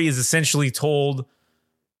story is essentially told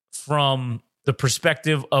from the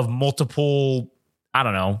perspective of multiple, I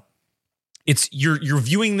don't know. It's you're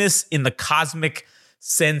viewing this in the cosmic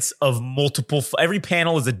sense of multiple. Every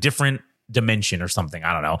panel is a different dimension or something.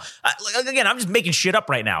 I don't know. Again, I'm just making shit up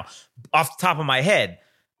right now off the top of my head.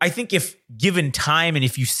 I think if given time and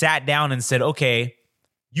if you sat down and said, okay,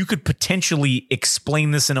 you could potentially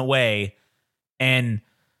explain this in a way and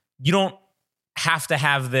you don't have to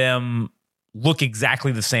have them look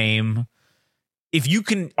exactly the same. If you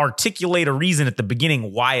can articulate a reason at the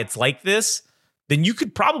beginning why it's like this, then you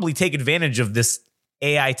could probably take advantage of this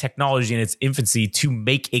AI technology in its infancy to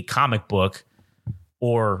make a comic book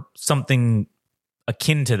or something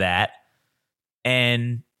akin to that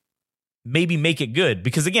and maybe make it good.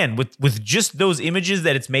 Because again, with just those images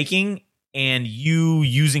that it's making and you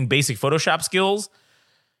using basic Photoshop skills,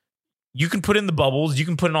 you can put in the bubbles, you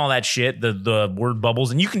can put in all that shit, the word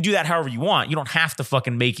bubbles, and you can do that however you want. You don't have to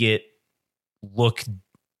fucking make it look,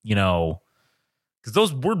 because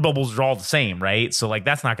those word bubbles are all the same, right? So like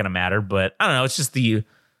that's not going to matter. But I don't know. It's just the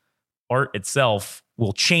art itself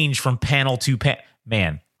will change from panel to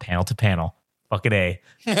panel to panel. Fucking A.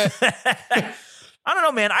 I don't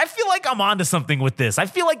know, man. I feel like I'm onto something with this. I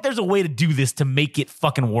feel like there's a way to do this to make it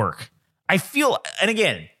fucking work. And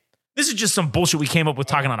again, this is just some bullshit we came up with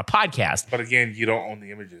talking on a podcast. But again, you don't own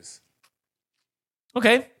the images.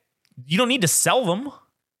 Okay. You don't need to sell them.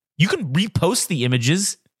 You can repost the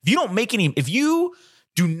images. If you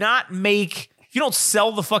don't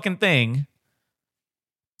sell the fucking thing,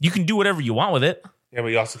 you can do whatever you want with it. Yeah, but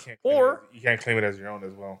you also can't you can't claim it as your own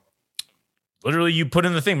as well. Literally, you put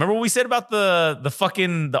in the thing. Remember what we said about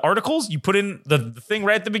the articles? You put in the thing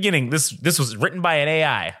right at the beginning. This was written by an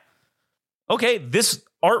AI. Okay, this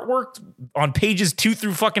artwork on pages 2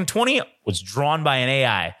 through fucking 20 was drawn by an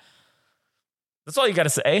AI. That's all you got to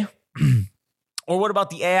say. Or what about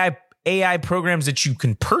the AI programs that you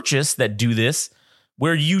can purchase that do this,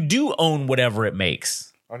 where you do own whatever it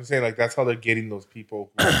makes? I'm just saying, like, that's how they're getting those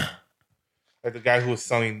people. Like the guy who was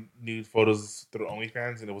selling nude photos through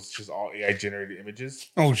OnlyFans, and it was just all AI generated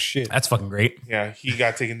images. Oh shit, that's fucking great. Yeah, he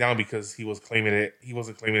got taken down because he wasn't claiming it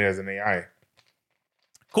as an AI.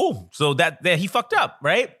 Cool. So that he fucked up,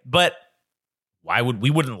 right? But we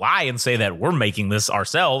wouldn't lie and say that we're making this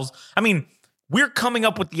ourselves. I mean, we're coming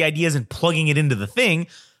up with the ideas and plugging it into the thing.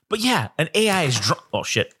 But yeah, an AI is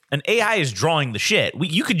An AI is drawing the shit.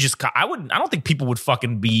 I don't think people would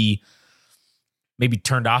fucking be maybe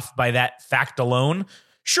turned off by that fact alone.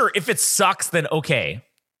 Sure, if it sucks, then okay.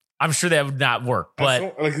 I'm sure that would not work.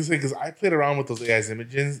 But like I say, because I played around with those AI's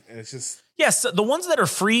images, and it's just yes, the ones that are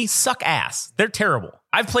free suck ass. They're terrible.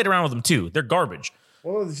 I've played around with them too. They're garbage.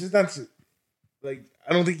 Well, it's just not like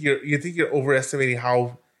I don't think you're overestimating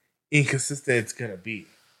how inconsistent it's gonna be.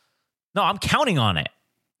 No, I'm counting on it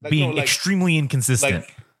being extremely inconsistent.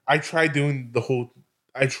 Like I tried doing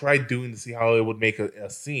to see how it would make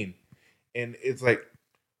a scene, and it's like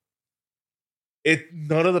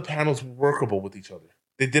none of the panels were workable with each other.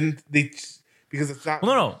 Because it's not.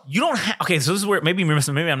 Well, no, you don't have. Okay, so this is where maybe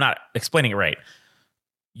I'm not explaining it right.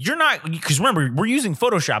 You're not, because remember, we're using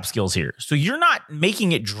Photoshop skills here. So you're not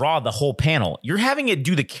making it draw the whole panel. You're having it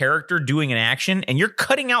do the character doing an action, and you're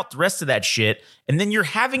cutting out the rest of that shit, and then you're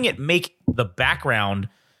having it make the background.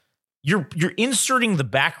 You're inserting the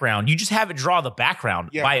background. You just have it draw the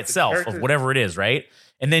background by itself of whatever it is, right?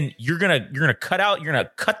 And then you're gonna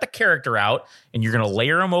cut the character out, and you're gonna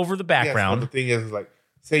layer them over the background. Yes, but the thing is, like,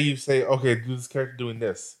 say, okay, do this character doing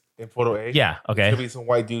this in photo A. Yeah, okay. It's gonna be some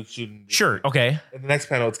white dude shooting. Sure, okay. In the next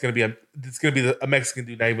panel, it's gonna be a Mexican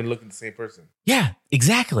dude not even looking the same person. Yeah,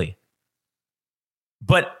 exactly.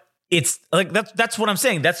 But it's like that's what I'm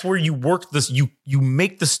saying. That's where you work this. You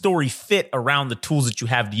make the story fit around the tools that you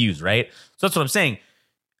have to use, right? So that's what I'm saying.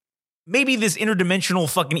 Maybe this interdimensional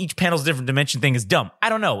fucking each panel's different dimension thing is dumb. I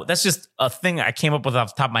don't know. That's just a thing I came up with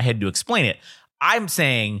off the top of my head to explain it. I'm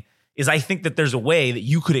saying is I think that there's a way that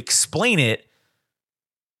you could explain it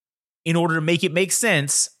in order to make it make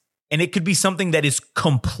sense, and it could be something that is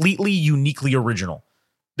completely uniquely original.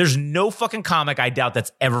 There's no fucking comic, I doubt,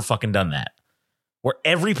 that's ever fucking done that, where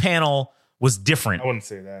every panel was different. I wouldn't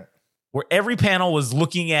say that. where every panel was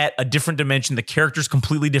looking at a different dimension. The character's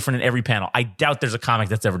completely different in every panel. I doubt there's a comic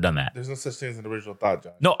that's ever done that. There's no such thing as an original thought,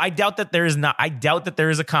 John. No, I doubt that there is not. I doubt that there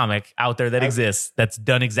is a comic out there that exists that's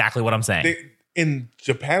done exactly what I'm saying. In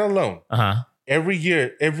Japan alone, every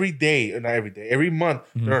year, every day, or not every day, every month,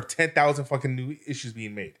 there are 10,000 fucking new issues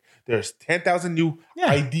being made. There's 10,000 new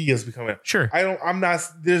ideas becoming. Sure.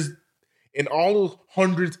 There's in all those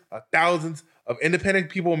hundreds of thousands of independent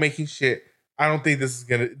people making shit. I don't think this is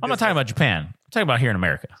gonna. I'm not talking about Japan. I'm talking about here in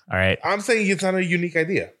America. All right. I'm saying it's not a unique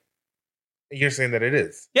idea. And you're saying that it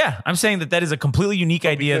is. Yeah, I'm saying that is a completely unique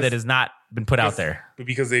idea that has not been put out there. But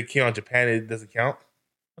because it came out in Japan, it doesn't count.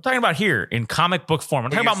 I'm talking about here in comic book form.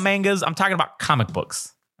 I'm talking about mangas. I'm talking about comic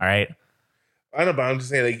books. All right. I know, but I'm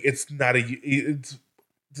just saying, like, it's not a. It's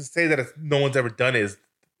to say that no one's ever done it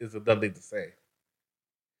is a dumb thing to say.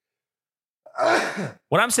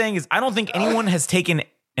 What I'm saying is, I don't think anyone has taken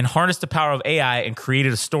and harnessed the power of AI and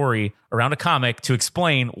created a story around a comic to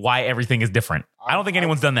explain why everything is different. I don't think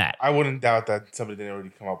anyone's done that. I wouldn't doubt that somebody didn't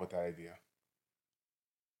already come up with that idea.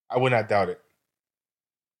 I would not doubt it.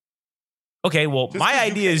 Okay, well, my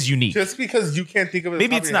idea is unique. Just because you can't think of it,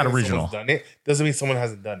 maybe it's not original. Done it doesn't mean someone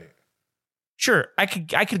hasn't done it. Sure, I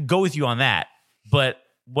could go with you on that, but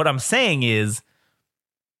what I'm saying is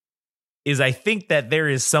I think that there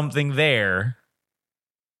is something there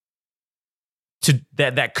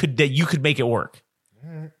that you could make it work.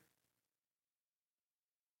 Right.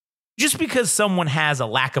 Just because someone has a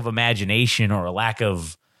lack of imagination or a lack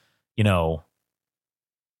of,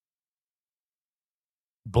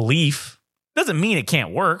 belief doesn't mean it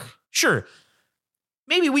can't work. Sure,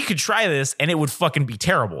 maybe we could try this and it would fucking be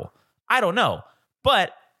terrible. I don't know,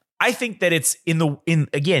 but I think that it's in the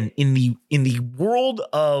world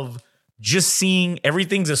of just seeing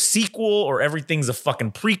everything's a sequel or everything's a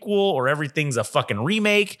fucking prequel or everything's a fucking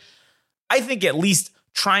remake. I think at least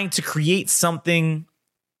trying to create something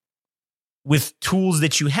with tools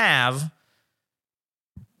that you have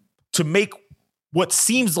to make what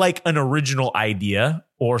seems like an original idea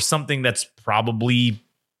or something that's probably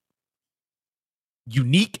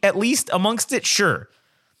unique, at least amongst it. Sure.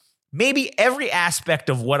 Maybe every aspect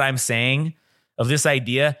of what I'm saying of this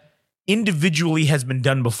idea individually has been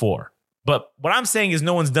done before. But what I'm saying is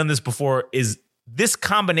no one's done this before is this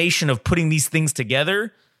combination of putting these things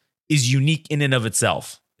together is unique in and of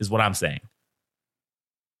itself, is what I'm saying.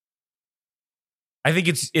 I think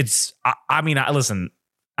listen,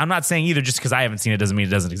 I'm not saying either just because I haven't seen it doesn't mean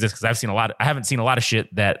it doesn't exist, because I haven't seen a lot of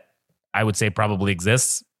shit that I would say probably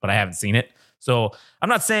exists, but I haven't seen it. So I'm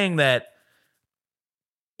not saying that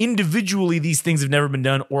individually these things have never been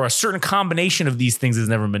done or a certain combination of these things has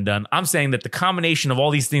never been done. I'm saying that the combination of all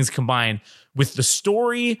these things combined with the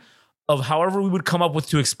story of however we would come up with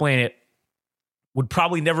to explain it would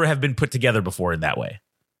probably never have been put together before in that way,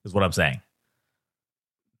 is what I'm saying.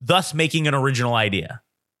 Thus making an original idea.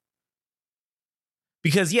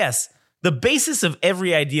 Because yes, the basis of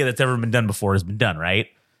every idea that's ever been done before has been done, right?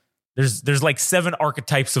 There's like 7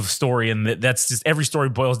 archetypes of story, and that's just every story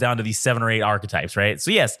boils down to these 7 or 8 archetypes, right?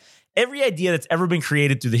 So yes, every idea that's ever been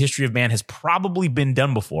created through the history of man has probably been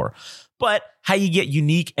done before. But how you get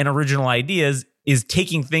unique and original ideas is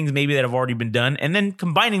taking things maybe that have already been done and then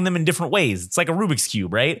combining them in different ways. It's like a Rubik's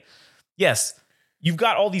Cube, right? Yes, you've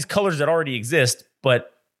got all these colors that already exist,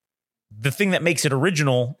 but the thing that makes it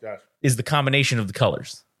original is the combination of the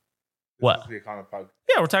colors. What?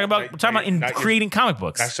 Yeah, we're talking about creating comic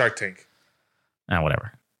books. Not Shark Tank.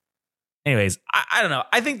 Whatever. Anyways, I don't know.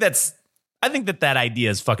 I think that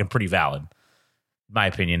idea is fucking pretty valid, in my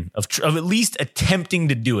opinion, of at least attempting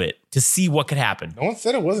to do it to see what could happen. No one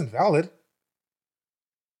said it wasn't valid.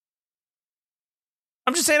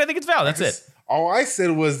 I'm just saying I think it's valid. That's it. All I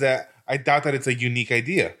said was that I doubt that it's a unique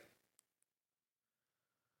idea.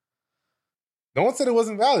 No one said it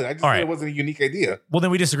wasn't valid. I just said it wasn't a unique idea. Well, then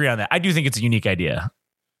we disagree on that. I do think it's a unique idea.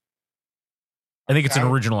 I think it's an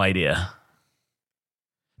original idea.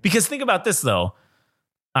 Because think about this, though.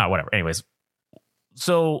 Whatever. Anyways.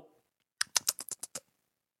 So,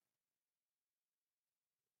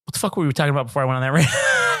 what the fuck were we talking about before I went on that rant?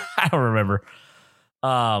 I don't remember.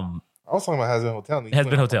 I was talking about Has Been Hotel. Has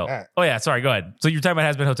Been Hotel. Oh, yeah. Sorry. Go ahead. So, you're talking about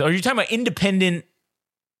Has Been Hotel. Or you're talking about independent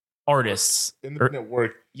artists. Independent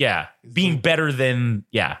work. Yeah. Being better than,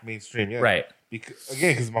 mainstream. Yeah. Right.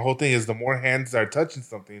 Because my whole thing is the more hands are touching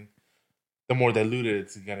something, the more diluted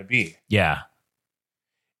it's going to be. Yeah.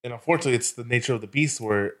 And unfortunately, it's the nature of the beast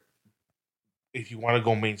where if you want to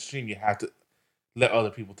go mainstream, you have to let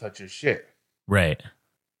other people touch your shit. Right.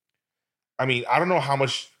 I mean, I don't know how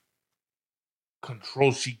much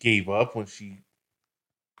control she gave up when she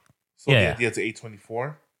sold the idea to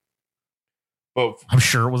A24. But I'm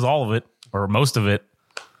sure it was all of it or most of it.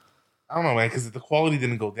 I don't know, man, because the quality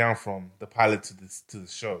didn't go down from the pilot to the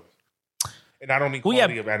show. And I don't mean Well,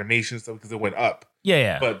 quality of animation stuff because it went up.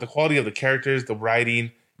 Yeah. But the quality of the characters, the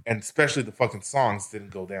writing, and especially the fucking songs didn't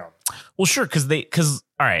go down. Well, sure, because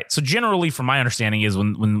all right. So generally, from my understanding, is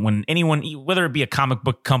when anyone, whether it be a comic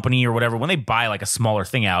book company or whatever, when they buy like a smaller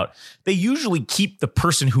thing out, they usually keep the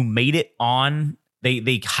person who made it on.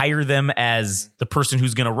 They hire them as the person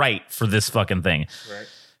who's going to write for this fucking thing. Right.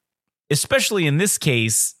 Especially in this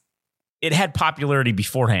case, it had popularity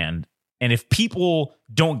beforehand, and if people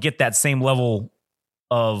don't get that same level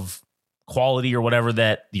of quality or whatever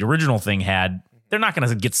that the original thing had, they're not going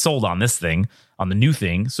to get sold on this thing, on the new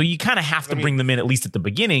thing. So you kind of have to bring them in at least at the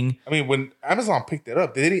beginning. I mean, when Amazon picked it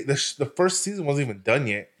up, the first season wasn't even done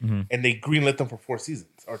yet, and they greenlit them for 4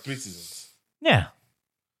 seasons or 3 seasons. Yeah.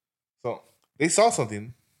 So they saw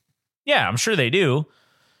something. Yeah, I'm sure they do.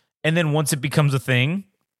 And then once it becomes a thing,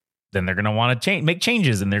 then they're going to want to make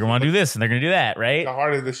changes, and they're going to want to do this, and they're going to do that, right? How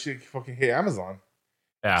hard did this shit fucking hit Amazon?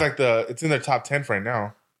 Yeah. It's like it's in their top 10 right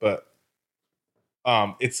now, but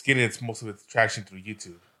it's getting most of its traction through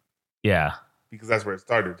YouTube. Yeah. Because that's where it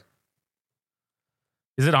started.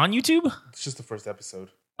 Is it on YouTube? It's just the first episode.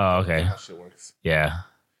 Oh, okay. How shit works. Yeah.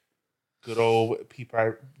 Good old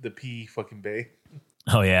the P fucking Bay.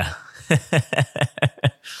 Oh yeah.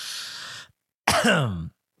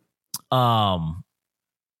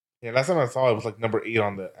 Yeah, last time I saw it was like number 8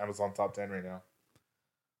 on the Amazon top 10 right now.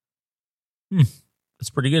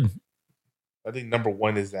 That's pretty good. I think number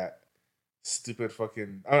 1 is that stupid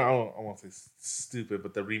fucking I won't say stupid,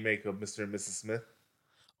 but the remake of Mr. and Mrs. Smith.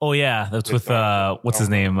 Oh yeah, that's with what's his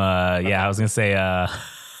name? Yeah, I was gonna say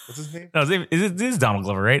what's his name? No, it is Donald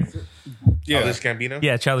Glover, right? Yeah, Childish Gambino.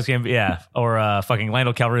 Yeah, Childish Gambino. Yeah, or fucking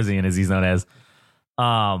Lionel Calrissian, as he's known as.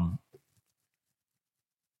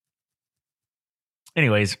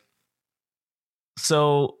 Anyways,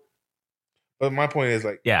 so. But my point is,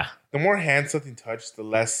 like, yeah, the more hands something touched, the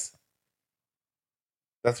less.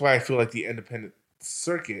 That's why I feel like the independent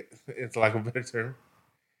circuit, it's like a better term.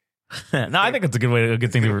 No, I think it's a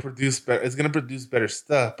good thing to produce better. It's going to produce better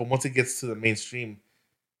stuff, but once it gets to the mainstream,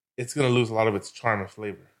 it's going to lose a lot of its charm and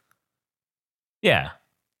flavor. Yeah,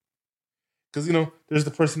 because there's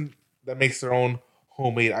the person that makes their own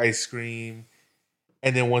homemade ice cream,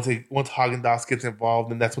 and then once Haagen-Dazs gets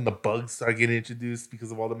involved, then that's when the bugs start getting introduced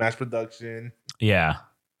because of all the mass production. Yeah,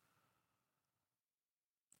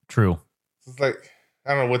 true. So it's like,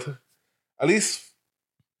 I don't know, at least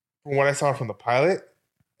from what I saw from the pilot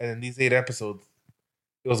and in these 8 episodes,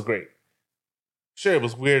 it was great. Sure, it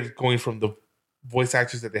was weird going from the voice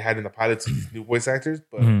actors that they had in the pilot to these new voice actors,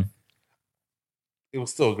 but it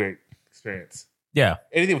was still a great experience. Yeah.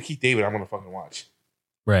 Anything with Keith David, I'm going to fucking watch.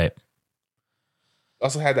 Right.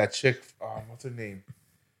 Also had that chick, what's her name?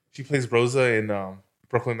 She plays Rosa in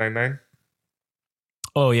Brooklyn Nine-Nine.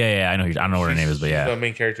 Oh, yeah. I don't know what her name is, but yeah. She's the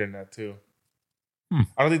main character in that, too. I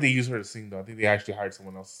don't think they use her to sing, though. I think they actually hired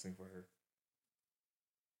someone else to sing for her.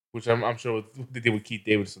 Which I'm sure they did with Keith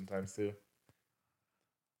David sometimes, too.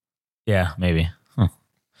 Yeah, maybe. All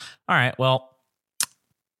right, well,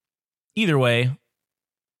 either way,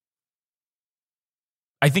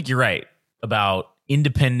 I think you're right about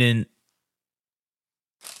independent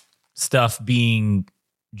stuff being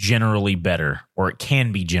generally better, or it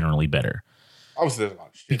can be generally better. Obviously, there's a lot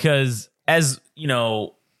of shit. Because, as you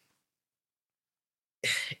know,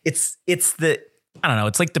 it's the, I don't know,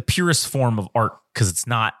 it's like the purest form of art because it's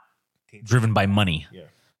not driven by money. Yeah.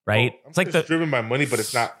 Right? Well, it's like driven by money, but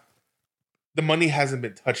it's not. The money hasn't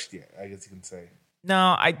been touched yet, I guess you can say.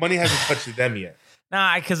 No, money hasn't touched them yet.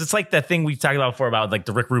 Nah, because it's like that thing we talked about before about like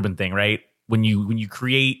the Rick Rubin thing, right? When you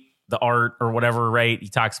create the art or whatever, right? He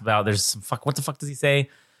talks about there's some what the fuck does he say?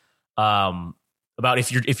 About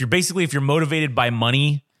if you're motivated by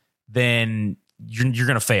money, then you're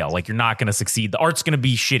gonna fail. Like you're not gonna succeed. The art's gonna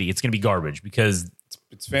be shitty. It's gonna be garbage because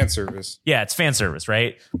it's fan service. Yeah, it's fan service,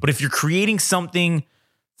 right? But if you're creating something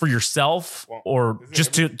for yourself or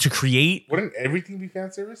just to create, wouldn't everything be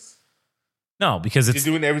fan service? No, because you're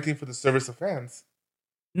doing everything for the service of fans.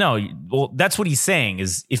 No, well, that's what he's saying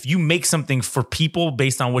is if you make something for people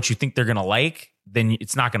based on what you think they're gonna like, then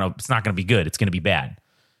it's not gonna be good. It's gonna be bad.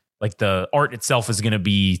 Like the art itself is gonna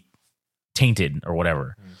be tainted or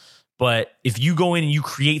whatever. But if you go in and you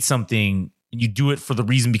create something and you do it for the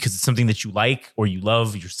reason because it's something that you like or you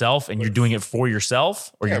love yourself and you're doing it for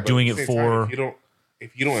yourself or you're doing it for time,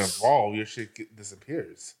 if you don't evolve, your shit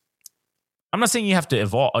disappears. I'm not saying you have to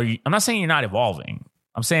evolve. I'm not saying you're not evolving.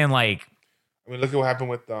 I'm saying like, I mean, look at what happened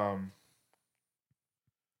with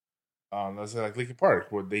let's say like Linkin Park,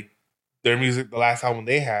 where their music, the last album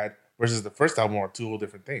they had versus the first album are two whole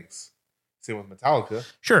different things. Same with Metallica.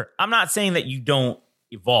 Sure, I'm not saying that you don't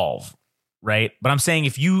evolve, right? But I'm saying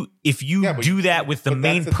if you do that with the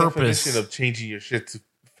main purpose of changing your shit to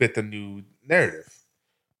fit the new narrative,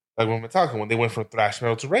 like when Metallica, when they went from thrash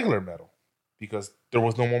metal to regular metal, because there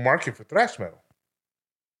was no more market for thrash metal.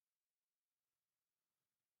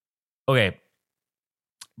 Okay,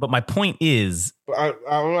 but my point is,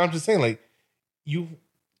 I'm just saying, like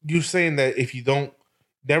you're saying that if you don't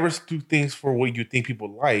never do things for what you think people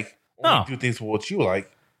like, only do things for what you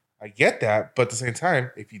like. I get that, but at the same time,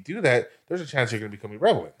 if you do that, there's a chance you're going to become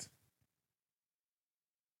irrelevant.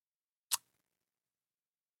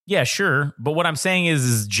 Yeah, sure. But what I'm saying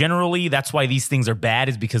is generally that's why these things are bad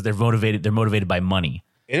is because they're motivated. They're motivated by money.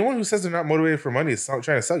 Anyone who says they're not motivated for money is trying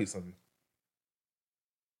to sell you something.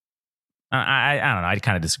 I don't know. I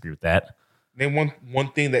kind of disagree with that. Name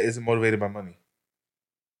one thing that isn't motivated by money.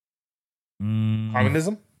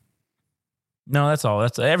 Communism? No, that's all.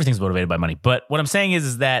 Everything's motivated by money. But what I'm saying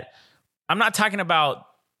is that I'm not talking about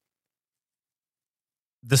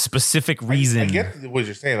the specific reason. I get what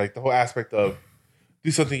you're saying, like the whole aspect of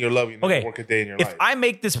do something you're loving and work a day in your life. If I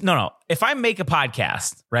make this, if I make a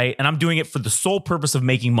podcast, right, and I'm doing it for the sole purpose of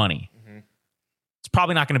making money, it's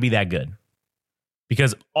probably not going to be that good.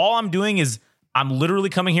 Because all I'm doing is I'm literally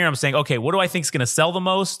coming here and I'm saying, okay, what do I think is going to sell the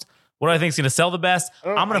most? What do I think is going to sell the best?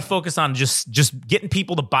 I'm going to focus on just getting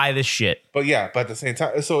people to buy this shit. But at the same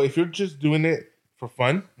time, so if you're just doing it for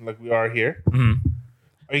fun, like we are here, are you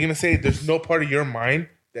going to say there's no part of your mind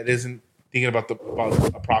that isn't thinking about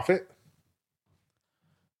a profit?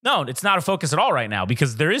 No, it's not a focus at all right now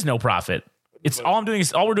because there is no profit. All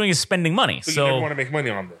we're doing is spending money. So you never want to make money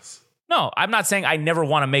on this. No, I'm not saying I never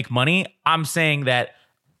want to make money. I'm saying that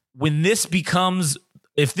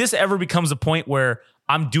if this ever becomes a point where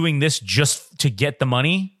I'm doing this just to get the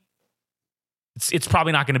money, it's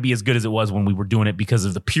probably not going to be as good as it was when we were doing it because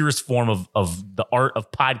of the purest form of the art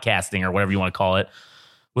of podcasting or whatever you want to call it,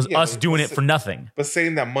 was us doing it for nothing. But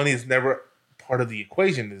saying that money is never part of the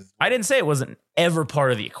equation is... I didn't say it wasn't ever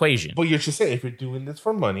part of the equation. But you're just saying if you're doing this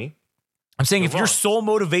for money... I'm saying if your sole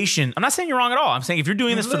motivation... I'm not saying you're wrong at all. I'm saying if you're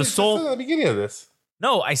doing this for the sole... At the beginning of this.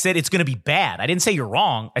 No, I said it's going to be bad. I didn't say you're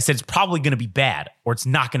wrong. I said it's probably going to be bad or it's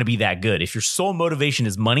not going to be that good. If your sole motivation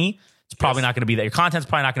is money, it's probably not going to be that. Your content's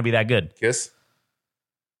probably not going to be that good. Kiss?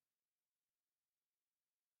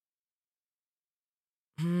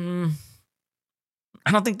 I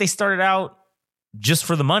don't think they started out just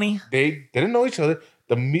for the money. They didn't know each other.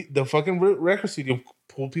 The fucking record studio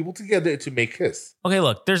pulled people together to make Kiss. Okay,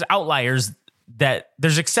 look, there's outliers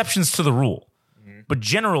there's exceptions to the rule. But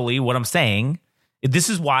generally, what I'm saying... This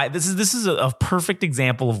is why this is a perfect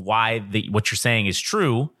example of why what you're saying is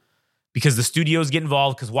true, because the studios get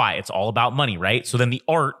involved. Because why? It's all about money, right? So then the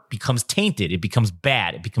art becomes tainted. It becomes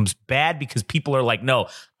bad. It becomes bad because people are like, no,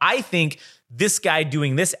 I think this guy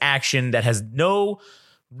doing this action that has no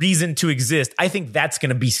reason to exist, I think that's going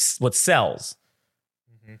to be what sells.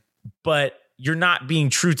 But you're not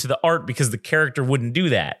being true to the art because the character wouldn't do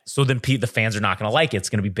that. So then the fans are not going to like it. It's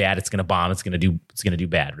going to be bad. It's going to bomb. It's going to do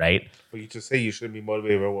bad, right? But you just say you shouldn't be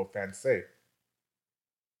motivated by what fans say.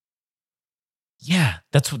 Yeah,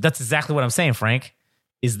 that's exactly what I'm saying, Frank.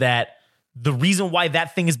 Is that the reason why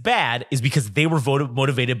that thing is bad is because they were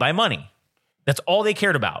motivated by money. That's all they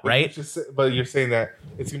cared about, right? But you're saying that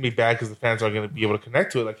it's going to be bad because the fans aren't going to be able to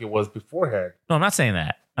connect to it like it was beforehand. No, I'm not saying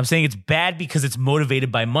that. I'm saying it's bad because it's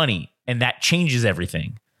motivated by money, and that changes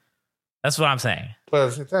everything. That's what I'm saying. But at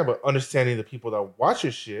the same time, understanding the people that watch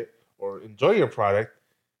your shit or enjoy your product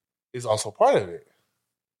is also part of it.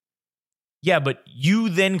 Yeah, but you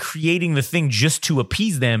then creating the thing just to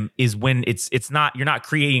appease them is when it's not you're not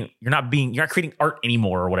creating art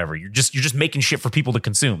anymore or whatever. You're just making shit for people to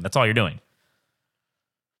consume. That's all you're doing.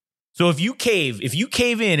 So if you cave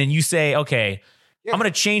in and you say, okay, I'm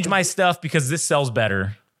going to change my stuff because this sells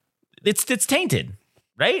better, it's tainted,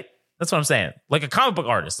 right? That's what I'm saying. Like a comic book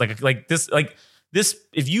artist, like this.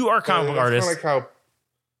 If you are a comic book artist, like how.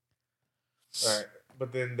 All right,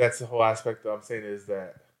 but then that's the whole aspect that I'm saying is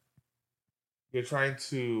that you're trying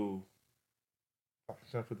to. I'm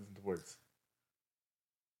trying to put this into words.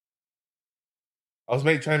 I was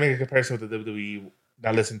trying to make a comparison with the WWE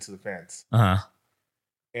not listening to the fans.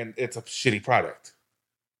 And it's a shitty product.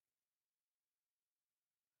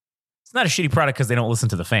 It's not a shitty product because they don't listen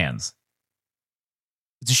to the fans.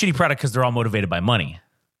 It's a shitty product because they're all motivated by money.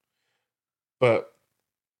 But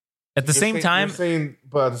at the same time,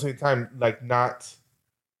 like not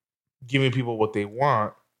giving people what they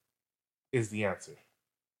want is the answer.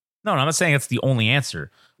 No, I'm not saying it's the only answer.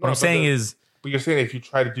 What I'm saying is, but you're saying if you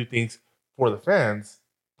try to do things for the fans,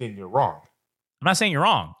 then you're wrong. I'm not saying you're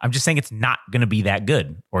wrong. I'm just saying it's not going to be that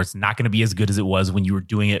good, or it's not going to be as good as it was when you were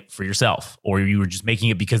doing it for yourself, or you were just making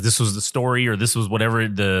it because this was the story, or this was whatever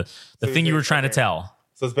the thing you were trying to tell.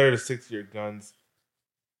 So it's better to stick to your guns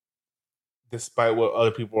despite what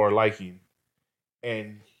other people are liking,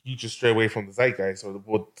 and you just stray away from the zeitgeist or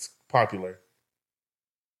what's popular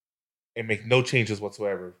and make no changes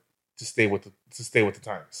whatsoever to stay with the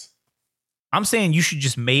times. I'm saying you should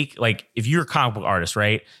just make, like, if you're a comic book artist,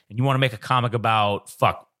 right, and you want to make a comic about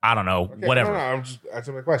I don't know, whatever. No, I'm just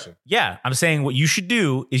answering my question. Yeah, I'm saying what you should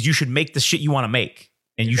do is you should make the shit you want to make,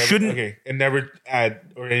 and you shouldn't. Okay, and never add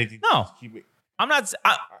or anything. No, I'm not.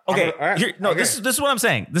 Okay, this is what I'm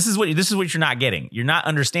saying. This is what you're not getting. You're not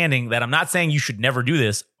understanding that I'm not saying you should never do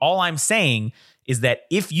this. All I'm saying is that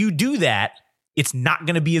if you do that, it's not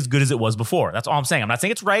going to be as good as it was before. That's all I'm saying. I'm not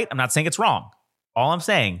saying it's right. I'm not saying it's wrong. All I'm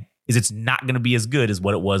saying is it's not going to be as good as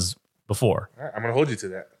what it was before. All right, I'm going to hold you to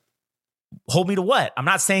that. Hold me to what? I'm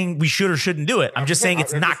not saying we should or shouldn't do it. I'm just saying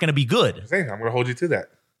it's not going to be good. I'm going to hold you to that.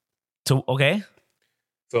 So, okay.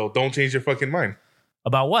 So don't change your fucking mind.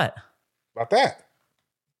 About what? About that.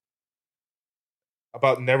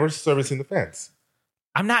 About never servicing the fans.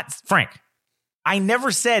 I'm not, Frank. I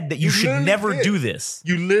never said that you should never do this.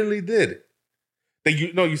 You literally did.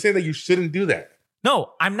 You say that you shouldn't do that.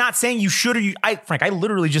 No, I'm not saying you should or Frank, I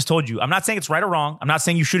literally just told you. I'm not saying it's right or wrong. I'm not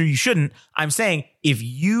saying you should or you shouldn't. I'm saying if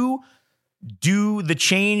you do the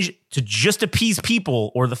change to just appease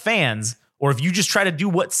people or the fans, or if you just try to do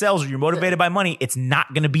what sells or you're motivated by money, it's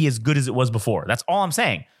not going to be as good as it was before. That's all I'm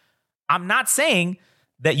saying. I'm not saying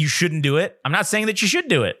that you shouldn't do it. I'm not saying that you should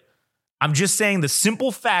do it. I'm just saying the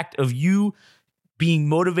simple fact of you being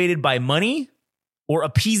motivated by money or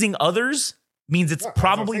appeasing others means it's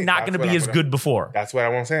probably not going to be as good before. That's what I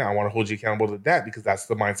want to say. I want to hold you accountable to that because that's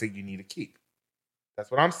the mindset you need to keep. That's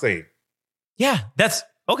what I'm saying. Yeah, that's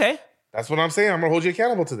okay. That's what I'm saying. I'm going to hold you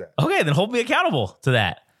accountable to that. Okay, then hold me accountable to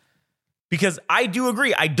that. Because I do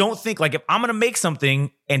agree. I don't think, like, if I'm going to make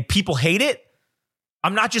something and people hate it,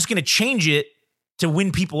 I'm not just going to change it to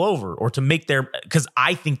win people over or to make because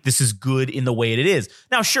I think this is good in the way it is.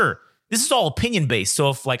 Now, sure, this is all opinion based. So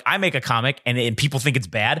if, like, I make a comic and people think it's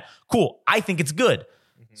bad, cool. I think it's good.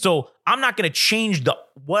 Mm-hmm. So I'm not going to change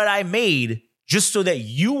what I made just so that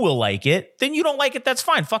you will like it. Then you don't like it. That's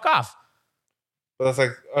fine. Fuck off. But that's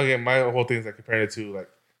like, again, my whole thing is like comparing it to, like,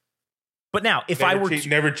 but now if I were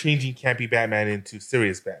never changing campy Batman into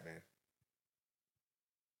serious Batman.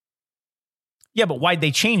 Yeah, but why'd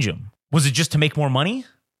they change him? Was it just to make more money?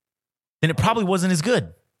 Then it probably wasn't as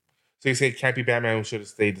good. So you say campy Batman should have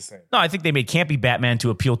stayed the same? No, I think they made campy Batman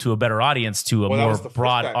to appeal to a better audience, to a more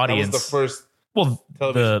broad audience. That was the first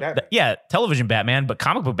television Batman. Television Batman, but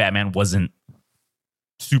comic book Batman wasn't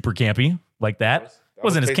super campy like that.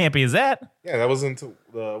 Wasn't as campy as that. Yeah, that was into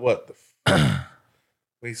when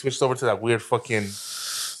he switched over to that weird fucking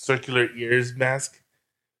circular ears mask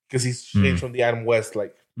because he's changed from the Adam West,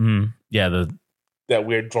 like that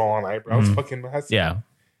weird drawn eyebrows fucking mask. Yeah.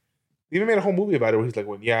 They even made a whole movie about it where he's like,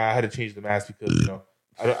 I had to change the mask because,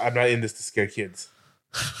 I'm not in this to scare kids.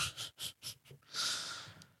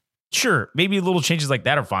 Sure. Maybe little changes like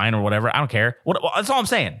that are fine or whatever. I don't care. That's all I'm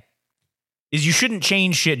saying is you shouldn't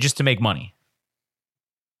change shit just to make money.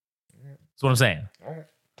 That's what I'm saying. All right.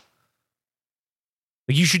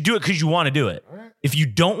 Like, you should do it because you want to do it. Right. If you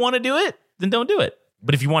don't want to do it, then don't do it.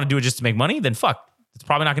 But if you want to do it just to make money, then fuck. It's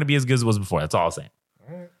probably not going to be as good as it was before. That's all I'm saying.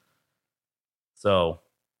 All right. So,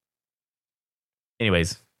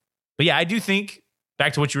 anyways. But yeah, I do think,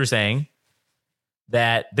 back to what you were saying,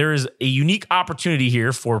 that there is a unique opportunity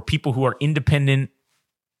here for people who are independent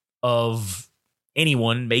of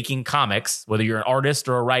anyone making comics, whether you're an artist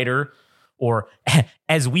or a writer, or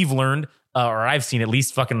as we've learned, or I've seen at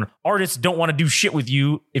least, fucking artists don't want to do shit with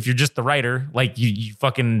you if you're just the writer. Like you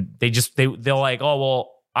fucking, they'll like, oh,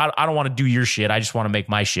 well, I don't want to do your shit. I just want to make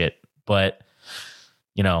my shit. But,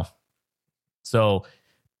 so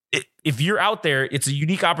if you're out there, it's a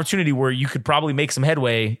unique opportunity where you could probably make some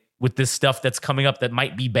headway with this stuff that's coming up that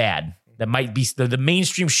might be bad. That might be the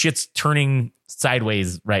mainstream shit's turning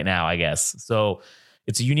sideways right now, I guess. So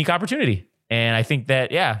it's a unique opportunity. And I think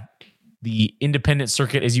that, yeah, the independent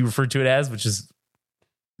circuit, as you referred to it as, which is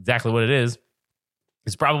exactly what it is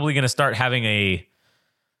probably going to start having a,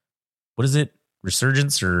 what is it?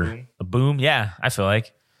 Resurgence or a boom? Yeah, I feel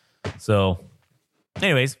like. So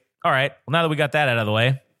anyways, all right. Well, now that we got that out of the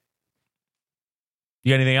way,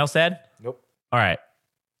 you got anything else to add? Nope. All right.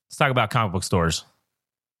 Let's talk about comic book stores.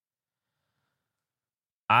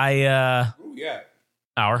 Hour.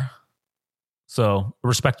 So a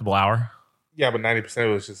respectable hour. Yeah, but 90% of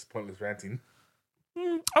it was just pointless ranting.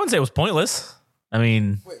 I wouldn't say it was pointless. I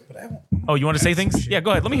mean, oh, you want to say things? Yeah,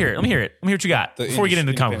 go ahead. Let me hear it. Let me hear what you got before we get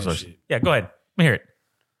into the comic source. Yeah, go ahead. Let me hear it.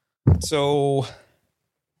 So,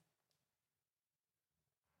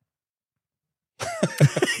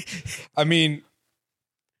 I mean,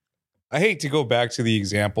 I hate to go back to the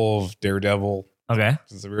example of Daredevil. Okay.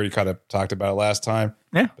 Since we already kind of talked about it last time.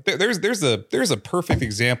 Yeah. But there's a perfect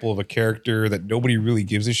example of a character that nobody really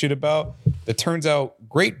gives a shit about that turns out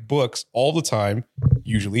great books all the time,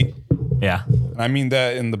 usually. Yeah. I mean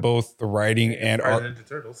that in both the writing and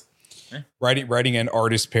writing and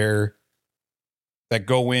artist pair that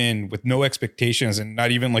go in with no expectations and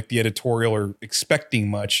not even like the editorial or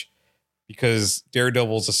expecting much, because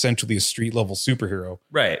Daredevil is essentially a street level superhero.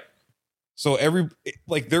 Right. So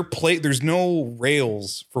there's no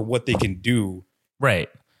rails for what they can do. Right.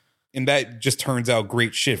 And that just turns out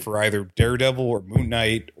great shit for either Daredevil or Moon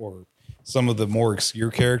Knight or some of the more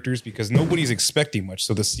obscure characters, because nobody's expecting much.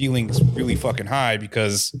 So the ceiling is really fucking high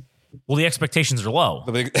because, well, the expectations are low.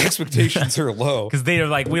 The expectations are low. Because they are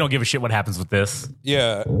like, we don't give a shit what happens with this.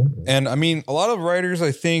 Yeah. And I mean, a lot of writers,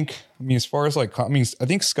 I think, as far as like, I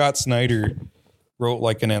think Scott Snyder wrote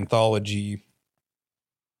like an anthology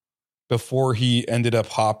before he ended up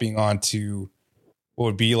hopping onto what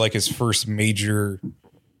would be like his first major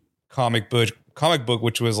comic book,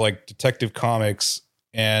 which was like Detective Comics.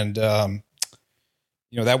 And,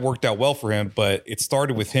 that worked out well for him, but it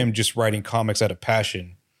started with him just writing comics out of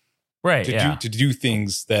passion. Right. To do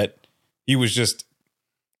things that he was just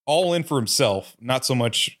all in for himself, not so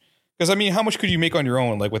much. Because, I mean, how much could you make on your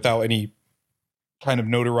own, like without any kind of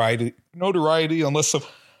notoriety, unless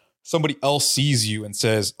somebody else sees you and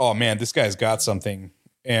says, oh man, this guy's got something.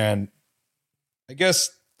 And I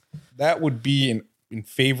guess that would be in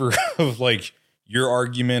favor of like your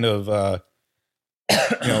argument of,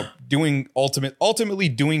 ultimately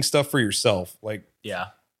doing stuff for yourself. Like, yeah.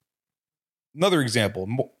 Another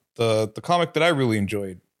example, the comic that I really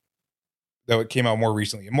enjoyed that came out more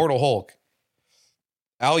recently, Immortal Hulk,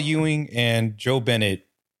 Al Ewing and Joe Bennett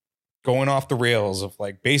going off the rails of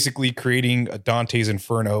like basically creating a Dante's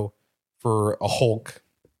Inferno for a Hulk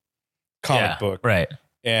comic book. Right.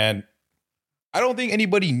 And I don't think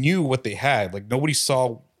anybody knew what they had. Like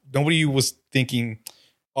nobody was thinking,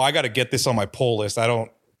 oh, I got to get this on my pull list. I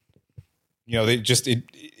don't,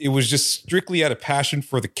 it was just strictly out of passion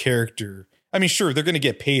for the character. I mean, sure, they're going to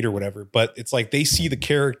get paid or whatever, but it's like they see the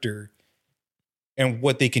character and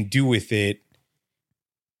what they can do with it.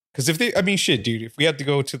 Because if we had to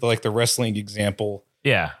go to the wrestling example.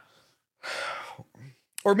 Yeah.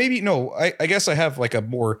 Or maybe, no, I guess I have like a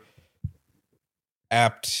more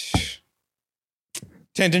apt,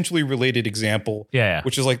 tangentially related example. Yeah.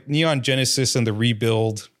 Which is like Neon Genesis and the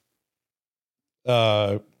Rebuild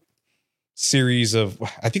series of,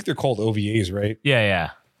 I think they're called OVAs, right? Yeah.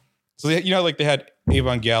 So they had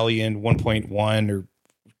Evangelion 1.1 or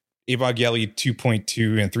Evangelion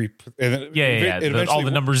 2.2 and 3. And all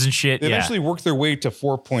the numbers and shit. They eventually worked their way to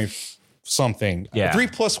 4 point something. Yeah.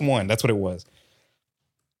 3+1. That's what it was.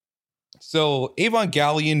 So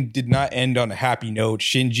Evangelion did not end on a happy note.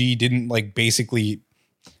 Shinji didn't basically.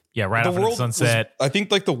 Yeah, right off in the sunset. I think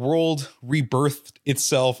the world rebirthed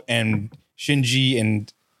itself, and Shinji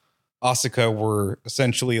and Asuka were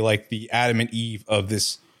essentially like the Adam and Eve of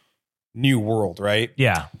this new world, right?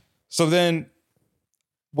 Yeah. So then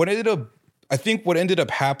what ended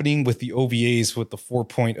up happening with the OVAs with the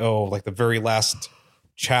 4.0, like the very last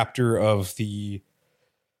chapter of the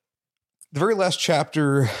very last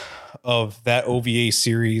chapter of that OVA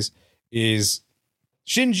series is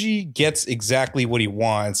Shinji gets exactly what he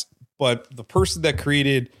wants, but the person that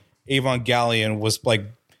created Evangelion was like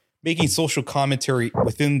making social commentary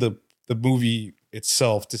within the movie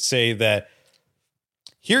itself to say that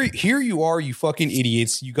here you are, you fucking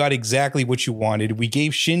idiots. You got exactly what you wanted. We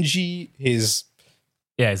gave Shinji his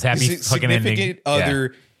happy fucking ending.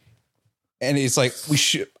 Other, and it's like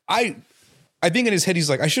I think in his head he's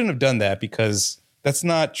like, I shouldn't have done that because that's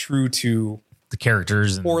not true to the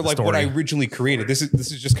characters or like what I originally created. This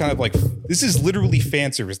is just kind of like, this is literally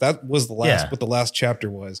fan service. That was what the last chapter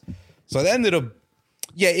was. So that ended up,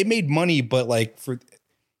 it made money, but like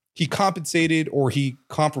he compensated or he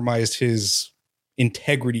compromised his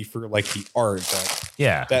integrity for like the art.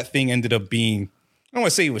 That thing ended up being, I don't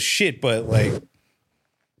want to say it was shit, but like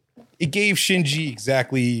it gave Shinji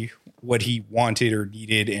exactly what he wanted or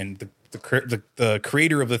needed, and the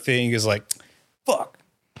creator of the thing is like, fuck.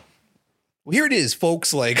 Well, here it is,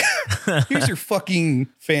 folks. Like, here's your fucking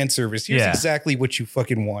fan service. Here's exactly what you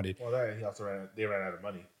fucking wanted. Well, he also ran out of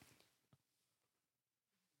money.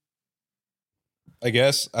 I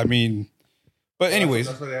guess. I mean, but anyways,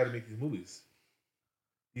 that's why they had to make these movies.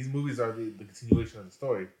 these movies are the continuation of the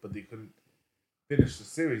story, but they couldn't finish the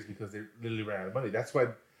series because they literally ran out of money. That's why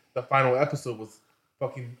the final episode was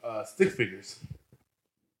fucking stick figures.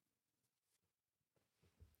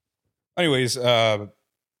 Anyways, all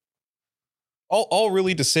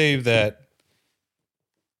really to say that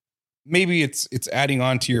maybe it's adding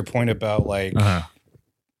on to your point about like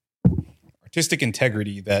artistic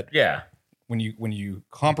integrity, that when you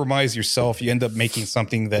compromise yourself, you end up making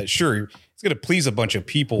something that sure it's going to please a bunch of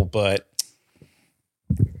people, but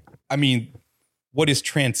I mean, what is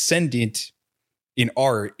transcendent in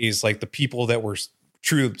art is like the people that were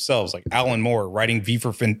true to themselves, like Alan Moore writing V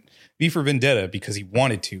for Vendetta because he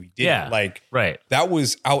wanted to. He did it. Like, right. That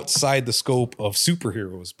was outside the scope of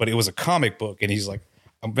superheroes, but it was a comic book. And he's like,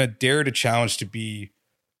 I'm going to dare to challenge to be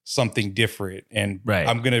something different. And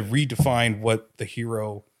I'm going to redefine what the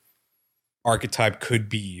hero archetype could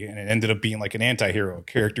be. And it ended up being like an anti-hero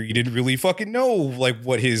character. You didn't really fucking know like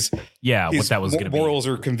what his what that was going to be, morals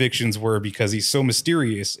or convictions were, because he's so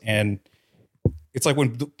mysterious. And it's like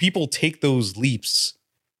when people take those leaps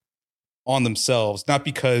on themselves, not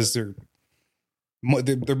because their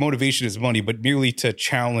motivation is money, but merely to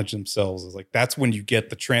challenge themselves, is like that's when you get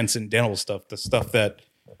the transcendental stuff, the stuff that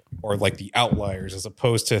are like the outliers, as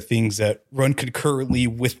opposed to things that run concurrently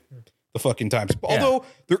with the fucking times. Although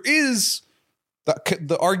there is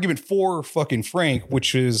the argument for fucking Frank,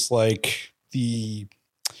 which is like the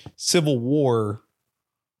Civil War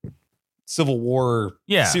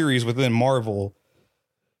series within Marvel,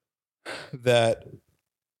 that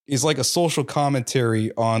is like a social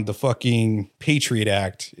commentary on the fucking Patriot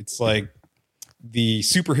Act. It's like the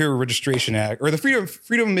Superhero Registration Act, or the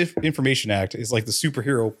Freedom of Information Act is like the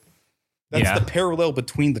superhero. That's the parallel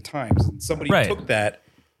between the times. And somebody took that.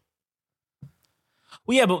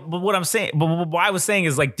 Well, yeah, but what I'm saying, but what I was saying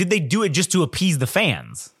is like, did they do it just to appease the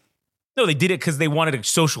fans? No, they did it because they wanted to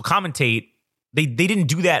social commentate. They didn't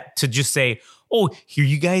do that to just say, oh, here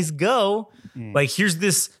you guys go. Like, here's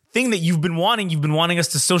this thing that you've been wanting us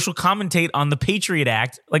to social commentate on the Patriot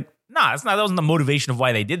Act. Like, nah, that wasn't the motivation of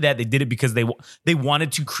why they did that. They did it because they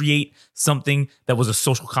wanted to create something that was a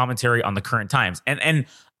social commentary on the current times. And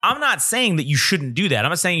I'm not saying that you shouldn't do that. I'm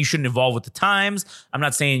not saying you shouldn't evolve with the times. I'm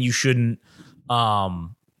not saying you shouldn't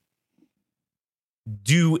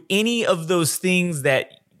do any of those things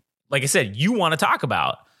that, like I said, you want to talk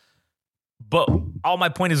about. But all my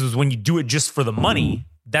point is when you do it just for the money,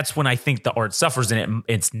 that's when I think the art suffers, and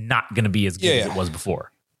it's not going to be as good as it was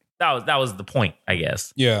before. That was the point, I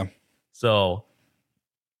guess. Yeah. So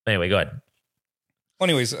anyway, go ahead. Well,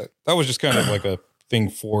 anyways, that was just kind of like a thing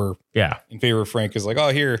for in favor of Frank, is like, oh,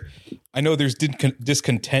 here, I know there's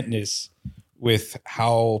discontentness with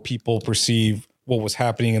how people perceive what was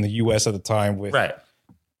happening in the U.S. at the time with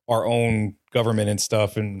our own government and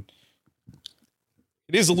stuff, and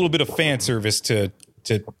it is a little bit of fan service to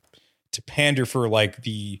pander for like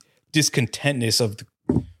the discontentness of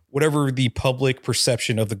whatever the public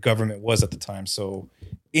perception of the government was at the time. So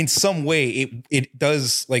in some way it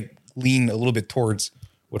does like lean a little bit towards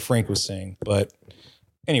what Frank was saying. But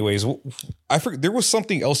anyways, I forget, there was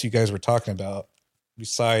something else you guys were talking about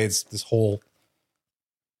besides this whole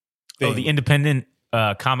thing. Oh, the independent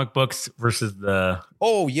comic books versus the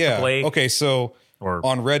AAA. Okay, so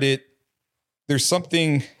on Reddit, there's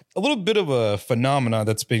something, a little bit of a phenomenon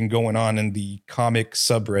that's been going on in the comic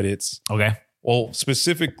subreddits. Okay. Well,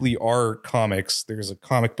 specifically our comics, there's a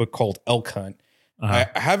comic book called Elk Hunt. I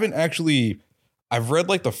haven't actually, I've read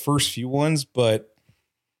like the first few ones, but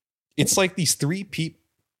it's like these three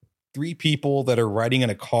people that are riding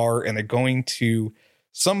in a car and they're going to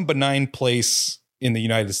some benign place in the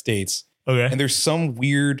United States. Okay. And there's some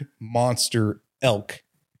weird monster elk.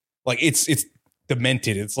 Like it's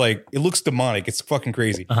demented. It's like, it looks demonic. It's fucking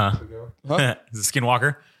crazy. Is it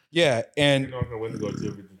Skinwalker? Yeah. And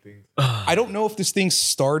I don't know if this thing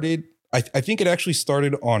started. I think it actually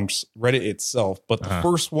started on Reddit itself, but the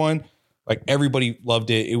first one, like everybody loved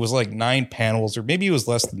it. It was like 9 panels, or maybe it was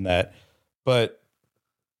less than that, but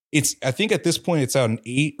I think at this point it's out in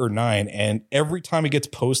 8 or 9. And every time it gets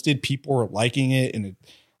posted, people are liking it. And I'm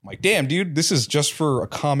like, damn, dude, this is just for a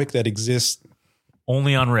comic that exists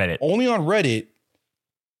only on Reddit.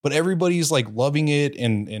 But everybody's like loving it,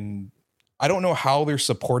 and I don't know how they're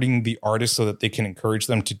supporting the artists so that they can encourage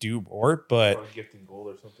them to do more. But gifting gold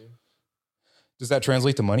or something. Does that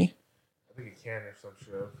translate to money? I think it can, or some shit,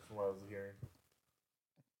 from what I was hearing.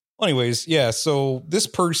 Well, anyways, yeah. So this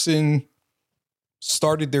person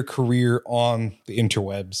started their career on the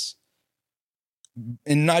interwebs,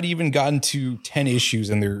 and not even gotten to 10 issues,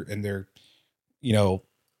 and they're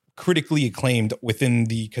critically acclaimed within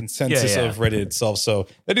the consensus of Reddit itself. So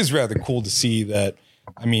that is rather cool to see that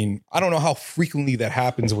I mean, I don't know how frequently that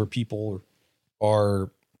happens where people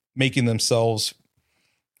are making themselves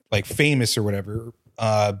like famous or whatever.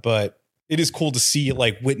 But it is cool to see,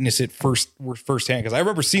 like, witness it firsthand. Cause I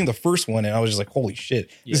remember seeing the first one and I was just like, holy shit,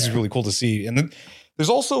 this is really cool to see. And then there's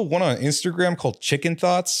also one on Instagram called Chicken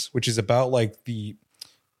Thoughts, which is about like the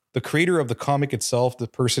creator of the comic itself. The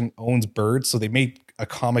person owns birds. So they made a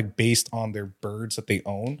comic based on their birds that they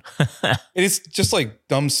own. And it's just like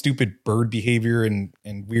dumb, stupid bird behavior and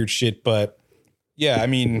weird shit. But yeah, I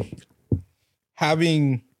mean,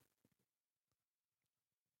 having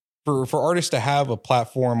for artists to have a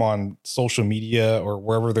platform on social media or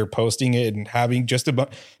wherever they're posting it and having just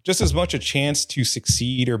as much a chance to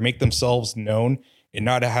succeed or make themselves known and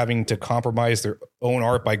not having to compromise their own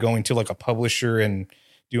art by going to like a publisher and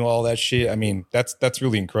doing all that shit. I mean, that's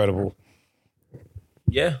really incredible.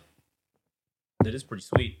 Yeah, that is pretty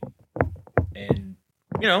sweet. And,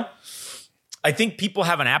 you know, I think people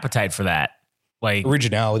have an appetite for that. Like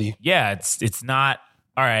originality. Yeah, it's not,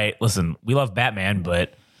 all right, listen, we love Batman,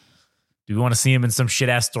 but do we want to see him in some shit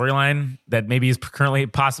ass storyline that maybe is currently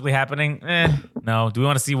possibly happening? No. Do we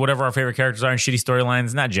want to see whatever our favorite characters are in shitty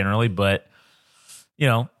storylines? Not generally, but, you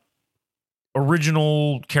know,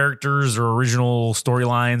 original characters or original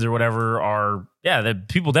storylines or whatever are, that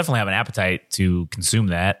people definitely have an appetite to consume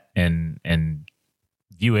that and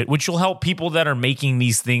view it, which will help people that are making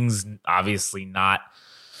these things obviously not.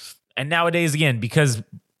 And nowadays, again, because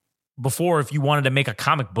before, if you wanted to make a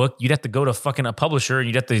comic book, you'd have to go to fucking a publisher and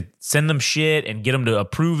you'd have to send them shit and get them to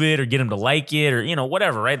approve it or get them to like it or, you know,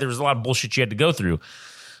 whatever, right? There was a lot of bullshit you had to go through.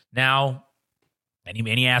 Now,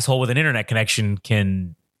 any asshole with an internet connection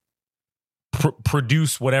can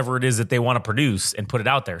produce whatever it is that they want to produce and put it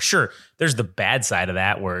out there. Sure, there's the bad side of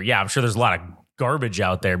that where, I'm sure there's a lot of garbage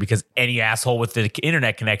out there because any asshole with the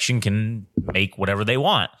internet connection can make whatever they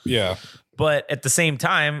want. Yeah. But at the same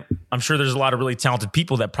time, I'm sure there's a lot of really talented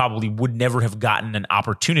people that probably would never have gotten an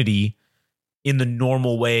opportunity in the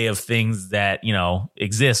normal way of things that, you know,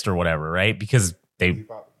 exist or whatever, right? Because they...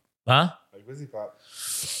 Huh? Like Wizzy Pop.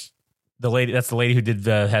 That's the lady who did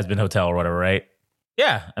the Has Been Hotel or whatever, right?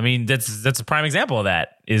 Yeah, I mean, that's a prime example of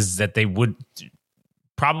that, is that they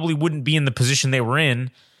probably wouldn't be in the position they were in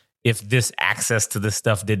if this access to this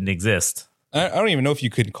stuff didn't exist. I don't even know if you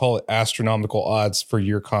could call it astronomical odds for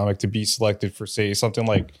your comic to be selected for, say, something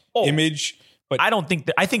like Image. But I don't think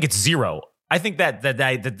that. I think it's zero. I think that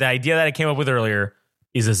the idea that I came up with earlier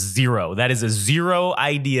is a zero. That is a zero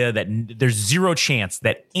idea that there's zero chance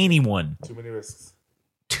that anyone. Too many risks.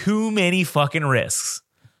 Too many fucking risks.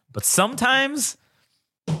 But sometimes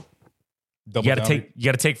you got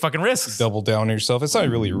to take fucking risks. Double down on yourself. It's not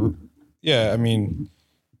really. Yeah, I mean,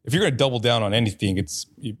 if you're going to double down on anything,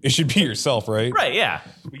 it should be yourself, right? Right. Yeah.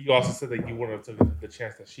 But you also said that you wouldn't have taken the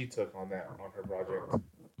chance that she took on her project.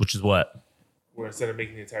 Which is what? Where instead of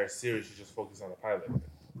making the entire series, she just focused on the pilot.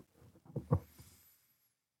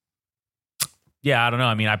 Yeah, I don't know.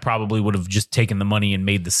 I mean, I probably would have just taken the money and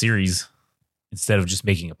made the series instead of just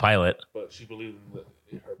making a pilot. But she believed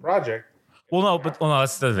in her project. Well, no,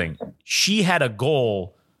 that's the thing. She had a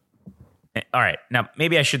goal. All right, now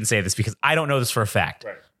maybe I shouldn't say this because I don't know this for a fact.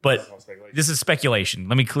 Right. But this is speculation.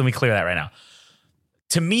 Let me clear that right now.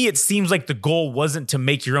 To me, it seems like the goal wasn't to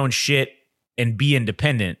make your own shit and be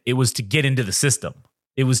independent. It was to get into the system.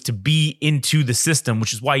 It was to be into the system,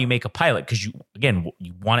 which is why you make a pilot, because you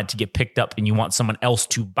want it to get picked up and you want someone else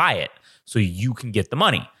to buy it so you can get the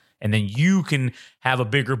money. And then you can have a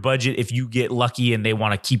bigger budget if you get lucky and they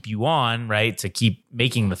want to keep you on, right, to keep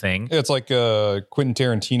making the thing. Yeah, it's like Quentin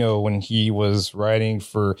Tarantino when he was writing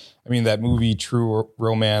for, that movie True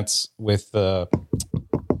Romance with,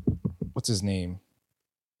 what's his name?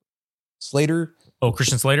 Slater? Oh,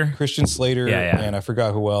 Christian Slater? Christian Slater. Yeah. And I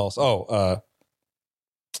forgot who else.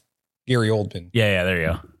 Gary Oldman. Yeah, there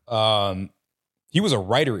you go. He was a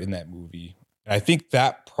writer in that movie. And I think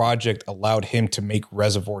that project allowed him to make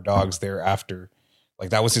Reservoir Dogs thereafter.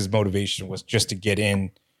 Like, that was his motivation, was just to get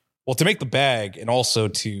in, to make the bag and also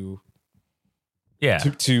to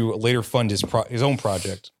later fund his own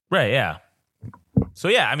project. Right. Yeah. So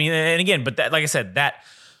yeah, and again, but that, like I said, that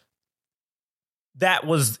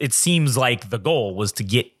was, it seems like the goal was to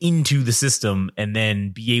get into the system and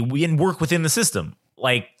then and work within the system.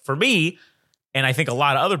 Like for me, and I think a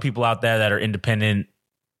lot of other people out there that are independent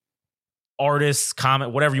artists,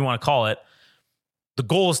 whatever you want to call it, the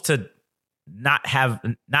goal is to not have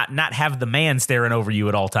the man staring over you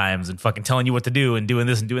at all times and fucking telling you what to do and doing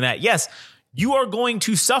this and doing that. Yes, you are going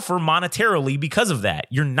to suffer monetarily because of that.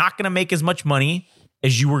 You're not going to make as much money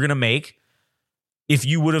as you were going to make if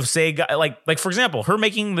you would have, say, like for example, her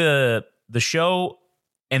making the show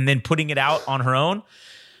and then putting it out on her own,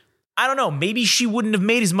 I don't know. Maybe she wouldn't have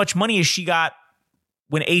made as much money as she got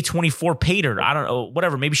when A24 paid her. I don't know.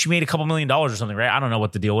 Whatever. Maybe she made a couple $1 million or something, right? I don't know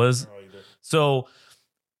what the deal was. So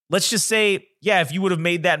let's just say, yeah, if you would have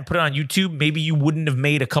made that and put it on YouTube, maybe you wouldn't have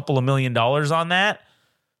made a couple of $1 million on that.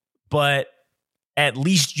 But at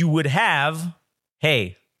least you would have,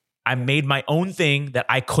 hey, I made my own thing that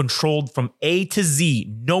I controlled from A to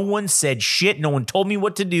Z. No one said shit. No one told me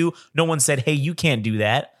what to do. No one said, hey, you can't do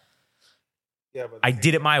that. Yeah, but I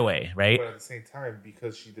did it my way, right? But at the same time,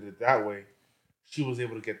 because she did it that way, she was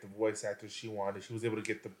able to get the voice actors she wanted. She was able to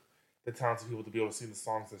get the talented people to be able to sing the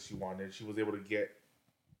songs that she wanted. She was able to get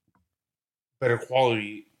better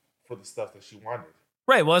quality for the stuff that she wanted.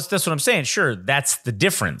 Right. Well, that's what I'm saying. Sure, that's the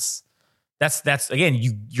difference. That's again,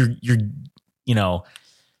 you're you know,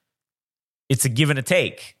 it's a give and a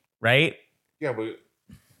take, right? Yeah, but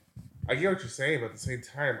I get what you're saying, but at the same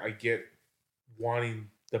time, I get wanting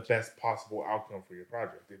the best possible outcome for your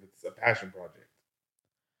project if it's a passion project.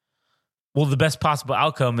 Well, the best possible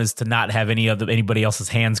outcome is to not have anybody else's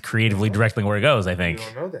hands creatively directing where it goes, I think. You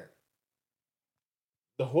don't know that.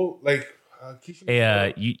 The whole, like, Keisha.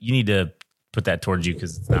 Hey, you need to put that towards you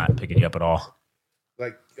because it's not picking you up at all.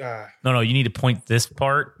 Like, No, you need to point this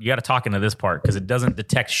part. You got to talk into this part because it doesn't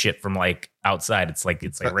detect shit from like outside. It's like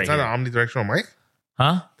right is that here. an omnidirectional mic?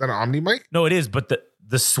 Huh? Is that an omni mic? No, it is. But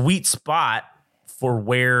the sweet spot for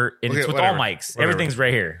where it's with whatever, all mics. whatever. Everything's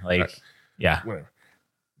right here. Like, yeah. Whatever.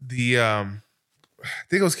 The I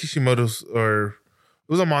think it was Kishimoto's, or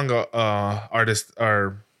it was a manga artist,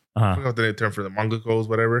 or I forgot the term for the mangakos,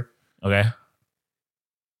 whatever. Okay.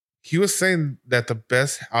 He was saying that the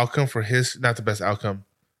best outcome for his, not the best outcome,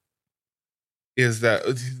 is that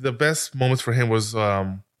the best moments for him was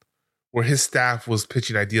where his staff was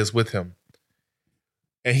pitching ideas with him.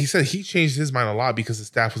 And he said he changed his mind a lot because the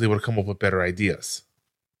staff was able to come up with better ideas.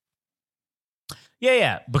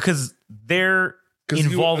 Yeah, because they're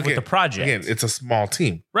involved with the project. Again, it's a small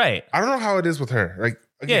team. Right. I don't know how it is with her. Like,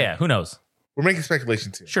 again, Yeah, who knows? we're making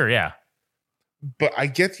speculations here. Sure, yeah. But I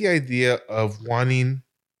get the idea of wanting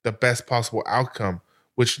the best possible outcome,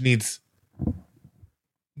 which needs,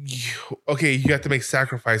 you have to make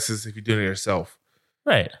sacrifices if you're doing it yourself.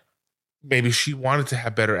 Right. Maybe she wanted to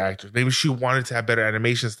have better actors. Maybe she wanted to have better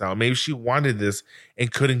animation style. Maybe she wanted this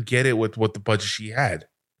and couldn't get it with what the budget she had.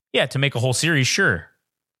 Yeah, to make a whole series, sure.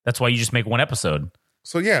 That's why you just make one episode.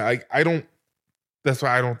 So yeah, I don't, that's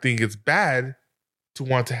why I don't think it's bad to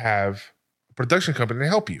want to have a production company to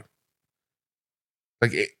help you.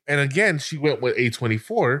 Like, and again, she went with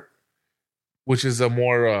A24, which is a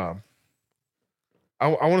more, I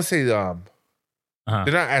want to say, they're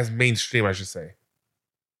not as mainstream, I should say.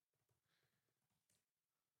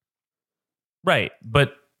 Right.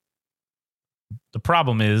 But the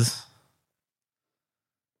problem is,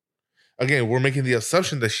 again, we're making the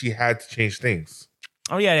assumption that she had to change things.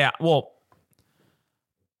 oh, yeah. Well,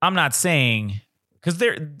 I'm not saying, because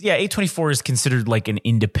A24 is considered like an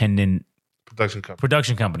independent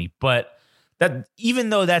Production company. But that, even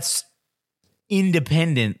though that's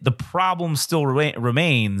independent, the problem still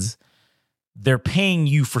remains. They're paying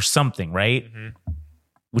you for something, right? Mm-hmm.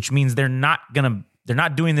 Which means they're not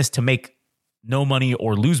doing this to make no money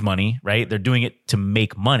or lose money, right? They're doing it to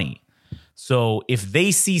make money. So if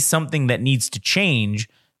they see something that needs to change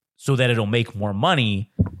so that it'll make more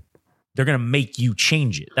money, they're going to make you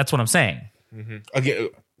change it. That's what I'm saying. Mm-hmm. Again,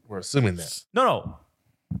 we're assuming that. No.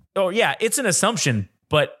 Oh, yeah, it's an assumption,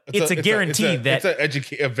 but it's a guarantee that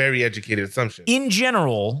it's a very educated assumption. In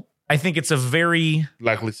general, I think it's a very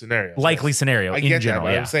likely scenario. I get in general,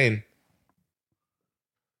 that, but I'm saying,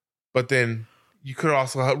 but then you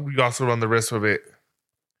also run the risk of it.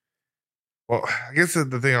 Well, I guess the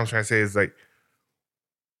thing I'm trying to say is, like,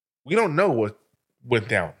 we don't know what went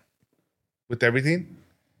down with everything,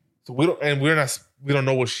 so we don't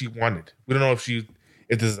know what she wanted. We don't know if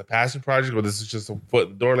this is a passion project or this is just a foot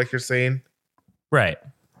in the door, like you're saying. Right.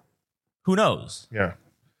 Who knows? Yeah.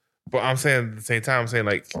 But I'm saying at the same time, I'm saying,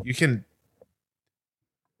 like, you can.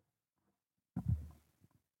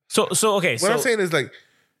 So okay. What I'm saying is, like,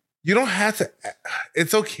 you don't have to.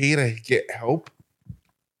 It's okay to get help.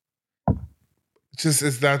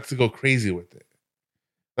 It's not to go crazy with it.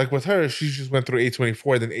 Like with her, she just went through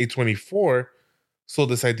A24, then A24 sold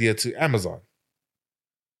this idea to Amazon.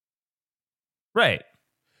 Right.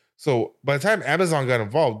 So by the time Amazon got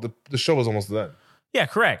involved, the show was almost done. Yeah,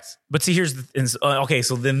 correct. But see, here's okay.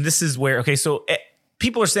 So then this is where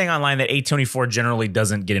people are saying online that A24 generally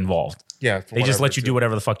doesn't get involved. Yeah, they just let you do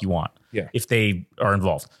whatever the fuck you want. Yeah, if they are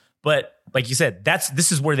involved. But like you said,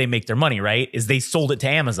 this is where they make their money, right? Is they sold it to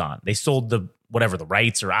Amazon. They sold the whatever the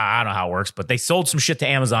rights, or I don't know how it works, but they sold some shit to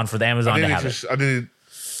Amazon for the Amazon to have it.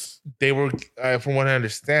 They were, from what I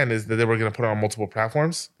understand, is that they were going to put it on multiple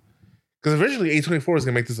platforms. Because originally A24 was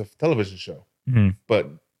going to make this a television show, but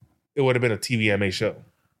it would have been a TVMA show,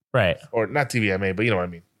 right? Or not TVMA, but you know what I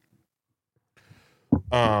mean.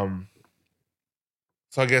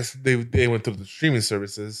 So I guess they went through the streaming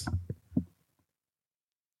services,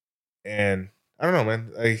 and I don't know,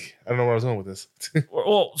 man. I don't know where I was going with this.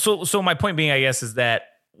 Well, so my point being, I guess, is that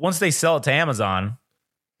once they sell it to Amazon,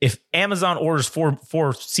 if Amazon orders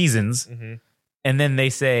four seasons, and then they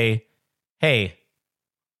say, "Hey,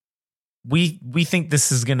 we think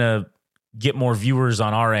this is gonna get more viewers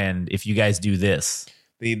on our end if you guys do this,"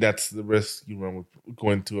 that's the risk you run with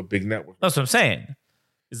going to a big network. That's what I'm saying.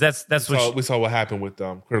 Is that's we saw what happened with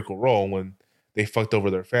Critical Role when they fucked over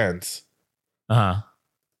their fans.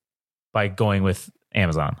 By going with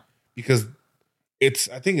Amazon, because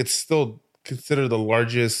I think it's still considered the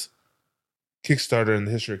largest Kickstarter in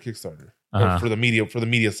the history of Kickstarter for the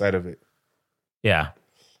media side of it. Yeah.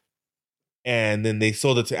 And then they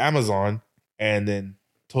sold it to Amazon and then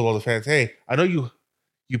told all the fans, "Hey, I know you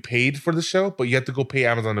paid for the show, but you have to go pay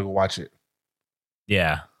Amazon to go watch it."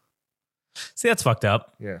 Yeah. See, that's fucked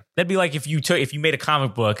up. Yeah. That'd be like if you made a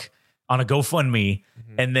comic book on a GoFundMe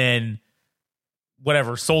and then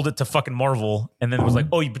whatever sold it to fucking Marvel and then was like,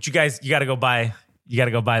 "Oh, but you got to go buy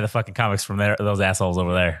the fucking comics from those assholes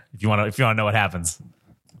over there if you want to know what happens."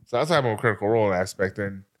 So that's happening with Critical Role aspect.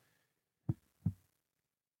 And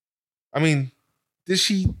I mean, did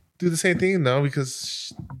she do the same thing? No,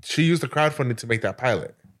 because she used the crowdfunding to make that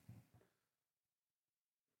pilot.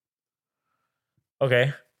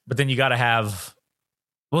 Okay. But then you got to have,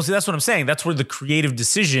 well, see, that's what I'm saying. That's where the creative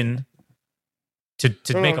decision to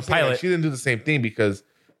make a pilot. She didn't do the same thing because,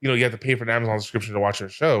 you have to pay for an Amazon subscription to watch her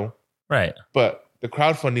show. Right. But the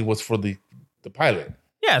crowdfunding was for the pilot.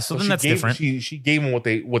 Yeah. So then that's different. She gave them what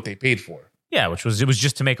they paid for. Yeah. It was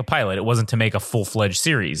just to make a pilot. It wasn't to make a full-fledged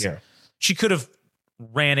series. Yeah. She could have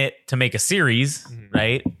ran it to make a series,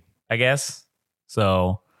 right? I guess.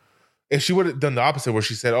 So if she would have done the opposite where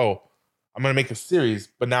she said, "Oh, I'm going to make a series,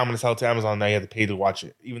 but now I'm going to sell it to Amazon. Now you have to pay to watch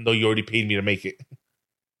it, even though you already paid me to make it."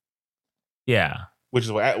 Yeah. Which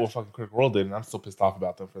is what fucking Critical Role did, and I'm still pissed off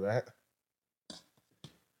about them for that.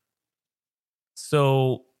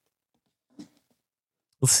 So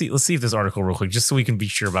let's see if this article real quick, just so we can be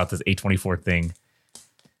sure about this A24 thing.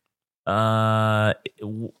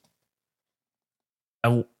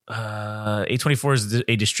 A24 is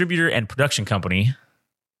a distributor and production company.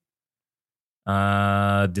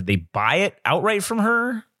 Did they buy it outright from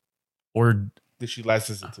her, or did she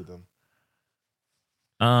license it to them?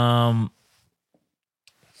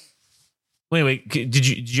 Wait. Did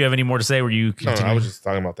you have any more to say? Were you continuing? No, I was just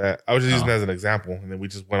talking about that. I was just using it as an example, and then we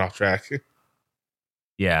just went off track.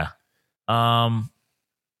 Yeah. Man,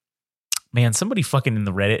 somebody fucking in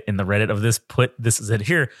the Reddit of this put this said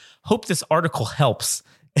here. Hope this article helps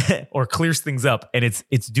or clears things up, and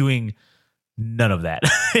it's doing none of that.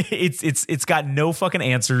 It's got no fucking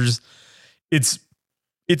answers. It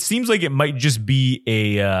seems like it might just be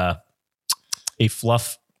a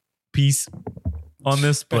fluff piece on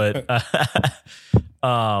this, but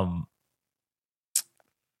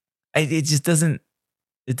it just doesn't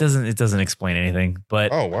explain anything.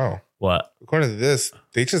 But oh wow, what? According to this,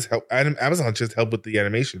 they just help. Amazon just helped with the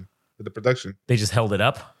animation, with the production. They just held it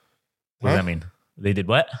up. What does that mean? They did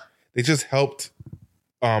what? They just helped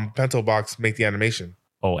Bento Box make the animation.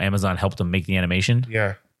 Oh, Amazon helped them make the animation?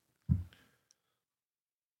 Yeah.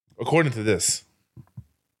 According to this.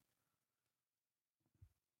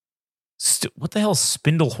 What the hell is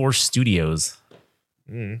Spindle Horse Studios?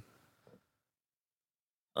 Wait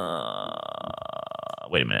a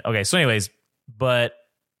minute. Okay, so anyways, but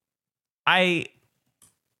I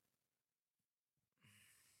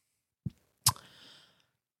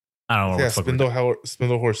don't know. Yeah,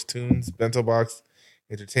 Spindle Horse Tunes, Bento Box,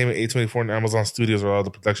 Entertainment, A24, and Amazon Studios are all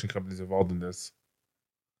the production companies involved in this.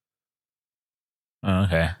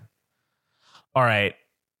 Okay. All right.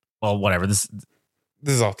 Well, whatever. This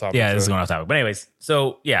is off topic. Yeah, this is going off topic. But anyways,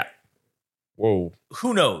 so yeah. Whoa.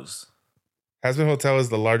 Who knows? Hazbin Hotel is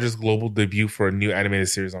the largest global debut for a new animated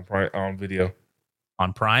series on Prime, on video.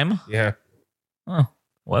 On Prime? Yeah. Oh,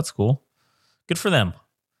 well, that's cool. Good for them.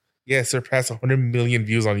 Yeah, surpassed 100 million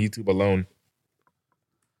views on YouTube alone.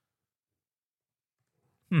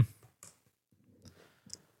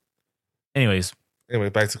 Anyway,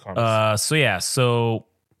 back to comments. So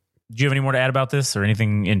do you have any more to add about this or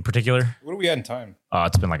anything in particular? What are we at in time?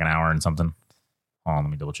 It's been like an hour and something. Hold on,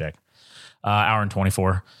 let me double check. Hour and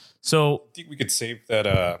 24. So I think we could save that.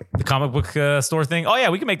 the comic book store thing. Oh yeah,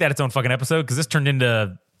 we can make that its own fucking episode because this turned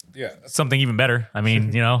into something even better. I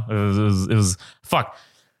mean, it was fuck.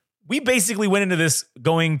 We basically went into this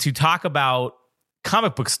going to talk about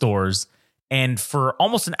comic book stores, and for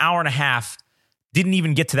almost an hour and a half, didn't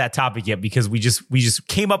even get to that topic yet because we just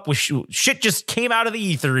came up with shit just came out of the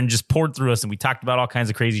ether and just poured through us, and we talked about all kinds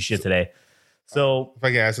of crazy shit today. So if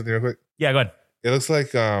I can ask something real quick, yeah, go ahead. It looks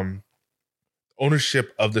like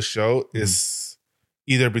ownership of the show is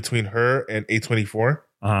either between her and A24.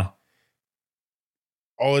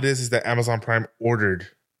 All it is that Amazon Prime ordered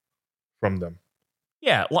from them.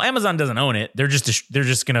 Yeah, well, Amazon doesn't own it. They're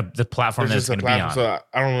just gonna the platform that's gonna be on. So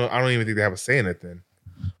I don't know. I don't even think they have a say in it then.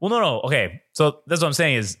 Well, no. Okay, so that's what I'm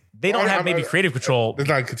saying is they don't have maybe creative control. Let's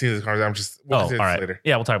not continue this conversation. We'll continue this later.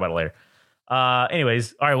 Yeah, we'll talk about it later.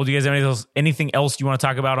 Anyways, all right. Well, do you guys have anything else you want to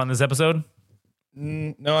talk about on this episode?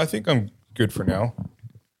 No, I think I'm good for now.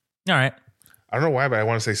 All right. I don't know why, but I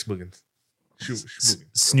want to say Smoogans.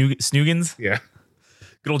 Snoogans? Yeah.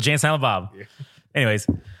 Good old Jan Silent Bob. Yeah. Anyways.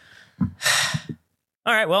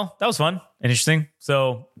 All right. Well, that was fun and interesting.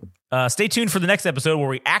 So stay tuned for the next episode where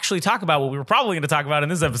we actually talk about what we were probably going to talk about in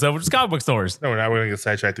this episode, which is comic book stores. No, we're not. We're going to get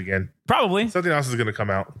sidetracked again. Probably. Something else is going to come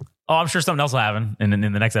out. Oh, I'm sure something else will happen in the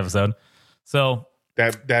next episode. So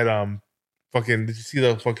that fucking, did you see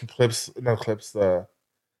the fucking the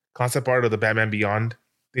concept art of the Batman Beyond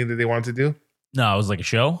thing that they wanted to do? No, it was like a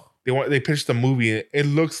show. They pitched a movie. It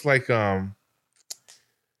looks like an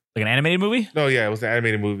animated movie. No, yeah, it was an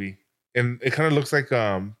animated movie, and it kind of looks like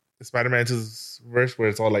Spider-Man 2's verse where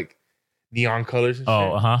it's all like neon colors. And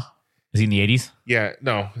shit. Is he in the 80s? Yeah,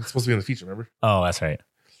 no, it's supposed to be in the future. Remember? Oh, that's right.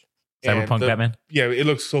 Cyberpunk Batman. Yeah, it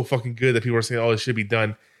looks so fucking good that people are saying, "Oh, it should be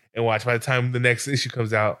done." And watch, by the time the next issue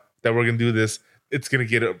comes out, that we're gonna do this, it's gonna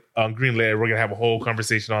get a green layer. We're gonna have a whole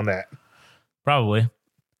conversation on that. Probably.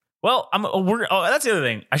 Well, that's the other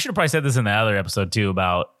thing. I should have probably said this in the other episode too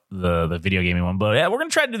about the video gaming one, but yeah, we're gonna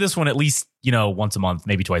try to do this one at least once a month,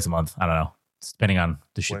 maybe twice a month. I don't know, depending on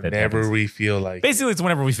the shit that happens. Whenever we feel like. Basically, it's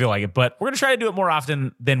whenever we feel like it, but we're gonna try to do it more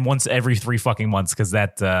often than once every 3 fucking months because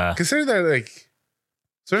that. Consider that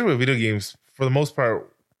especially with video games, for the most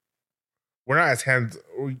part, we're not as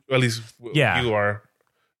at least you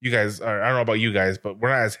guys are. I don't know about you guys, but we're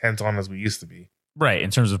not as hands on as we used to be. Right, in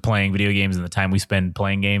terms of playing video games and the time we spend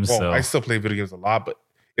playing games. Well, so I still play video games a lot, but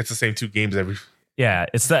it's the same 2 games every. Yeah,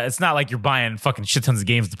 it's not like you're buying fucking shit tons of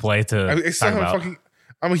games to play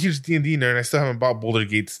I'm a huge D&D nerd. And I still haven't bought Boulder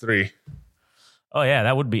Gates 3. Oh yeah,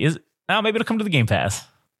 that would be. Maybe it'll come to the Game Pass.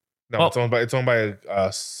 No, it's owned by a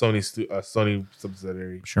Sony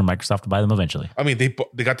subsidiary. I'm sure Microsoft will buy them eventually. I mean, they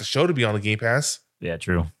got the show to be on the Game Pass. Yeah,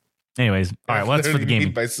 true. Anyways, all right. Well, that's for the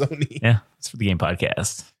game by Sony. Yeah, it's for the game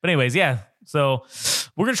podcast. But anyways, yeah. So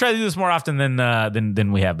we're gonna try to do this more often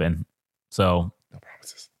than we have been. So no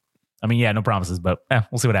promises. I mean, yeah, no promises, but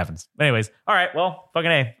we'll see what happens. But anyways, all right. Well,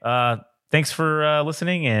 fucking A. Thanks for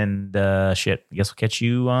listening, and shit. I guess we'll catch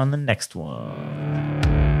you on the next one.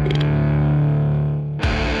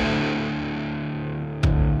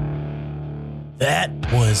 That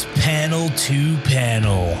was Panel to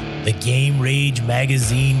Panel, the Game Rage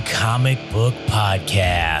Magazine comic book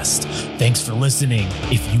podcast. Thanks for listening.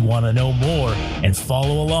 If you want to know more and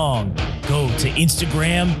follow along, go to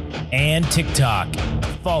Instagram and TikTok.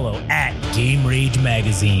 Follow at Game Rage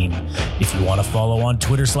Magazine. If you want to follow on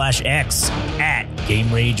Twitter/X at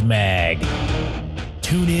Game Rage Mag.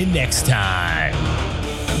 Tune in next time.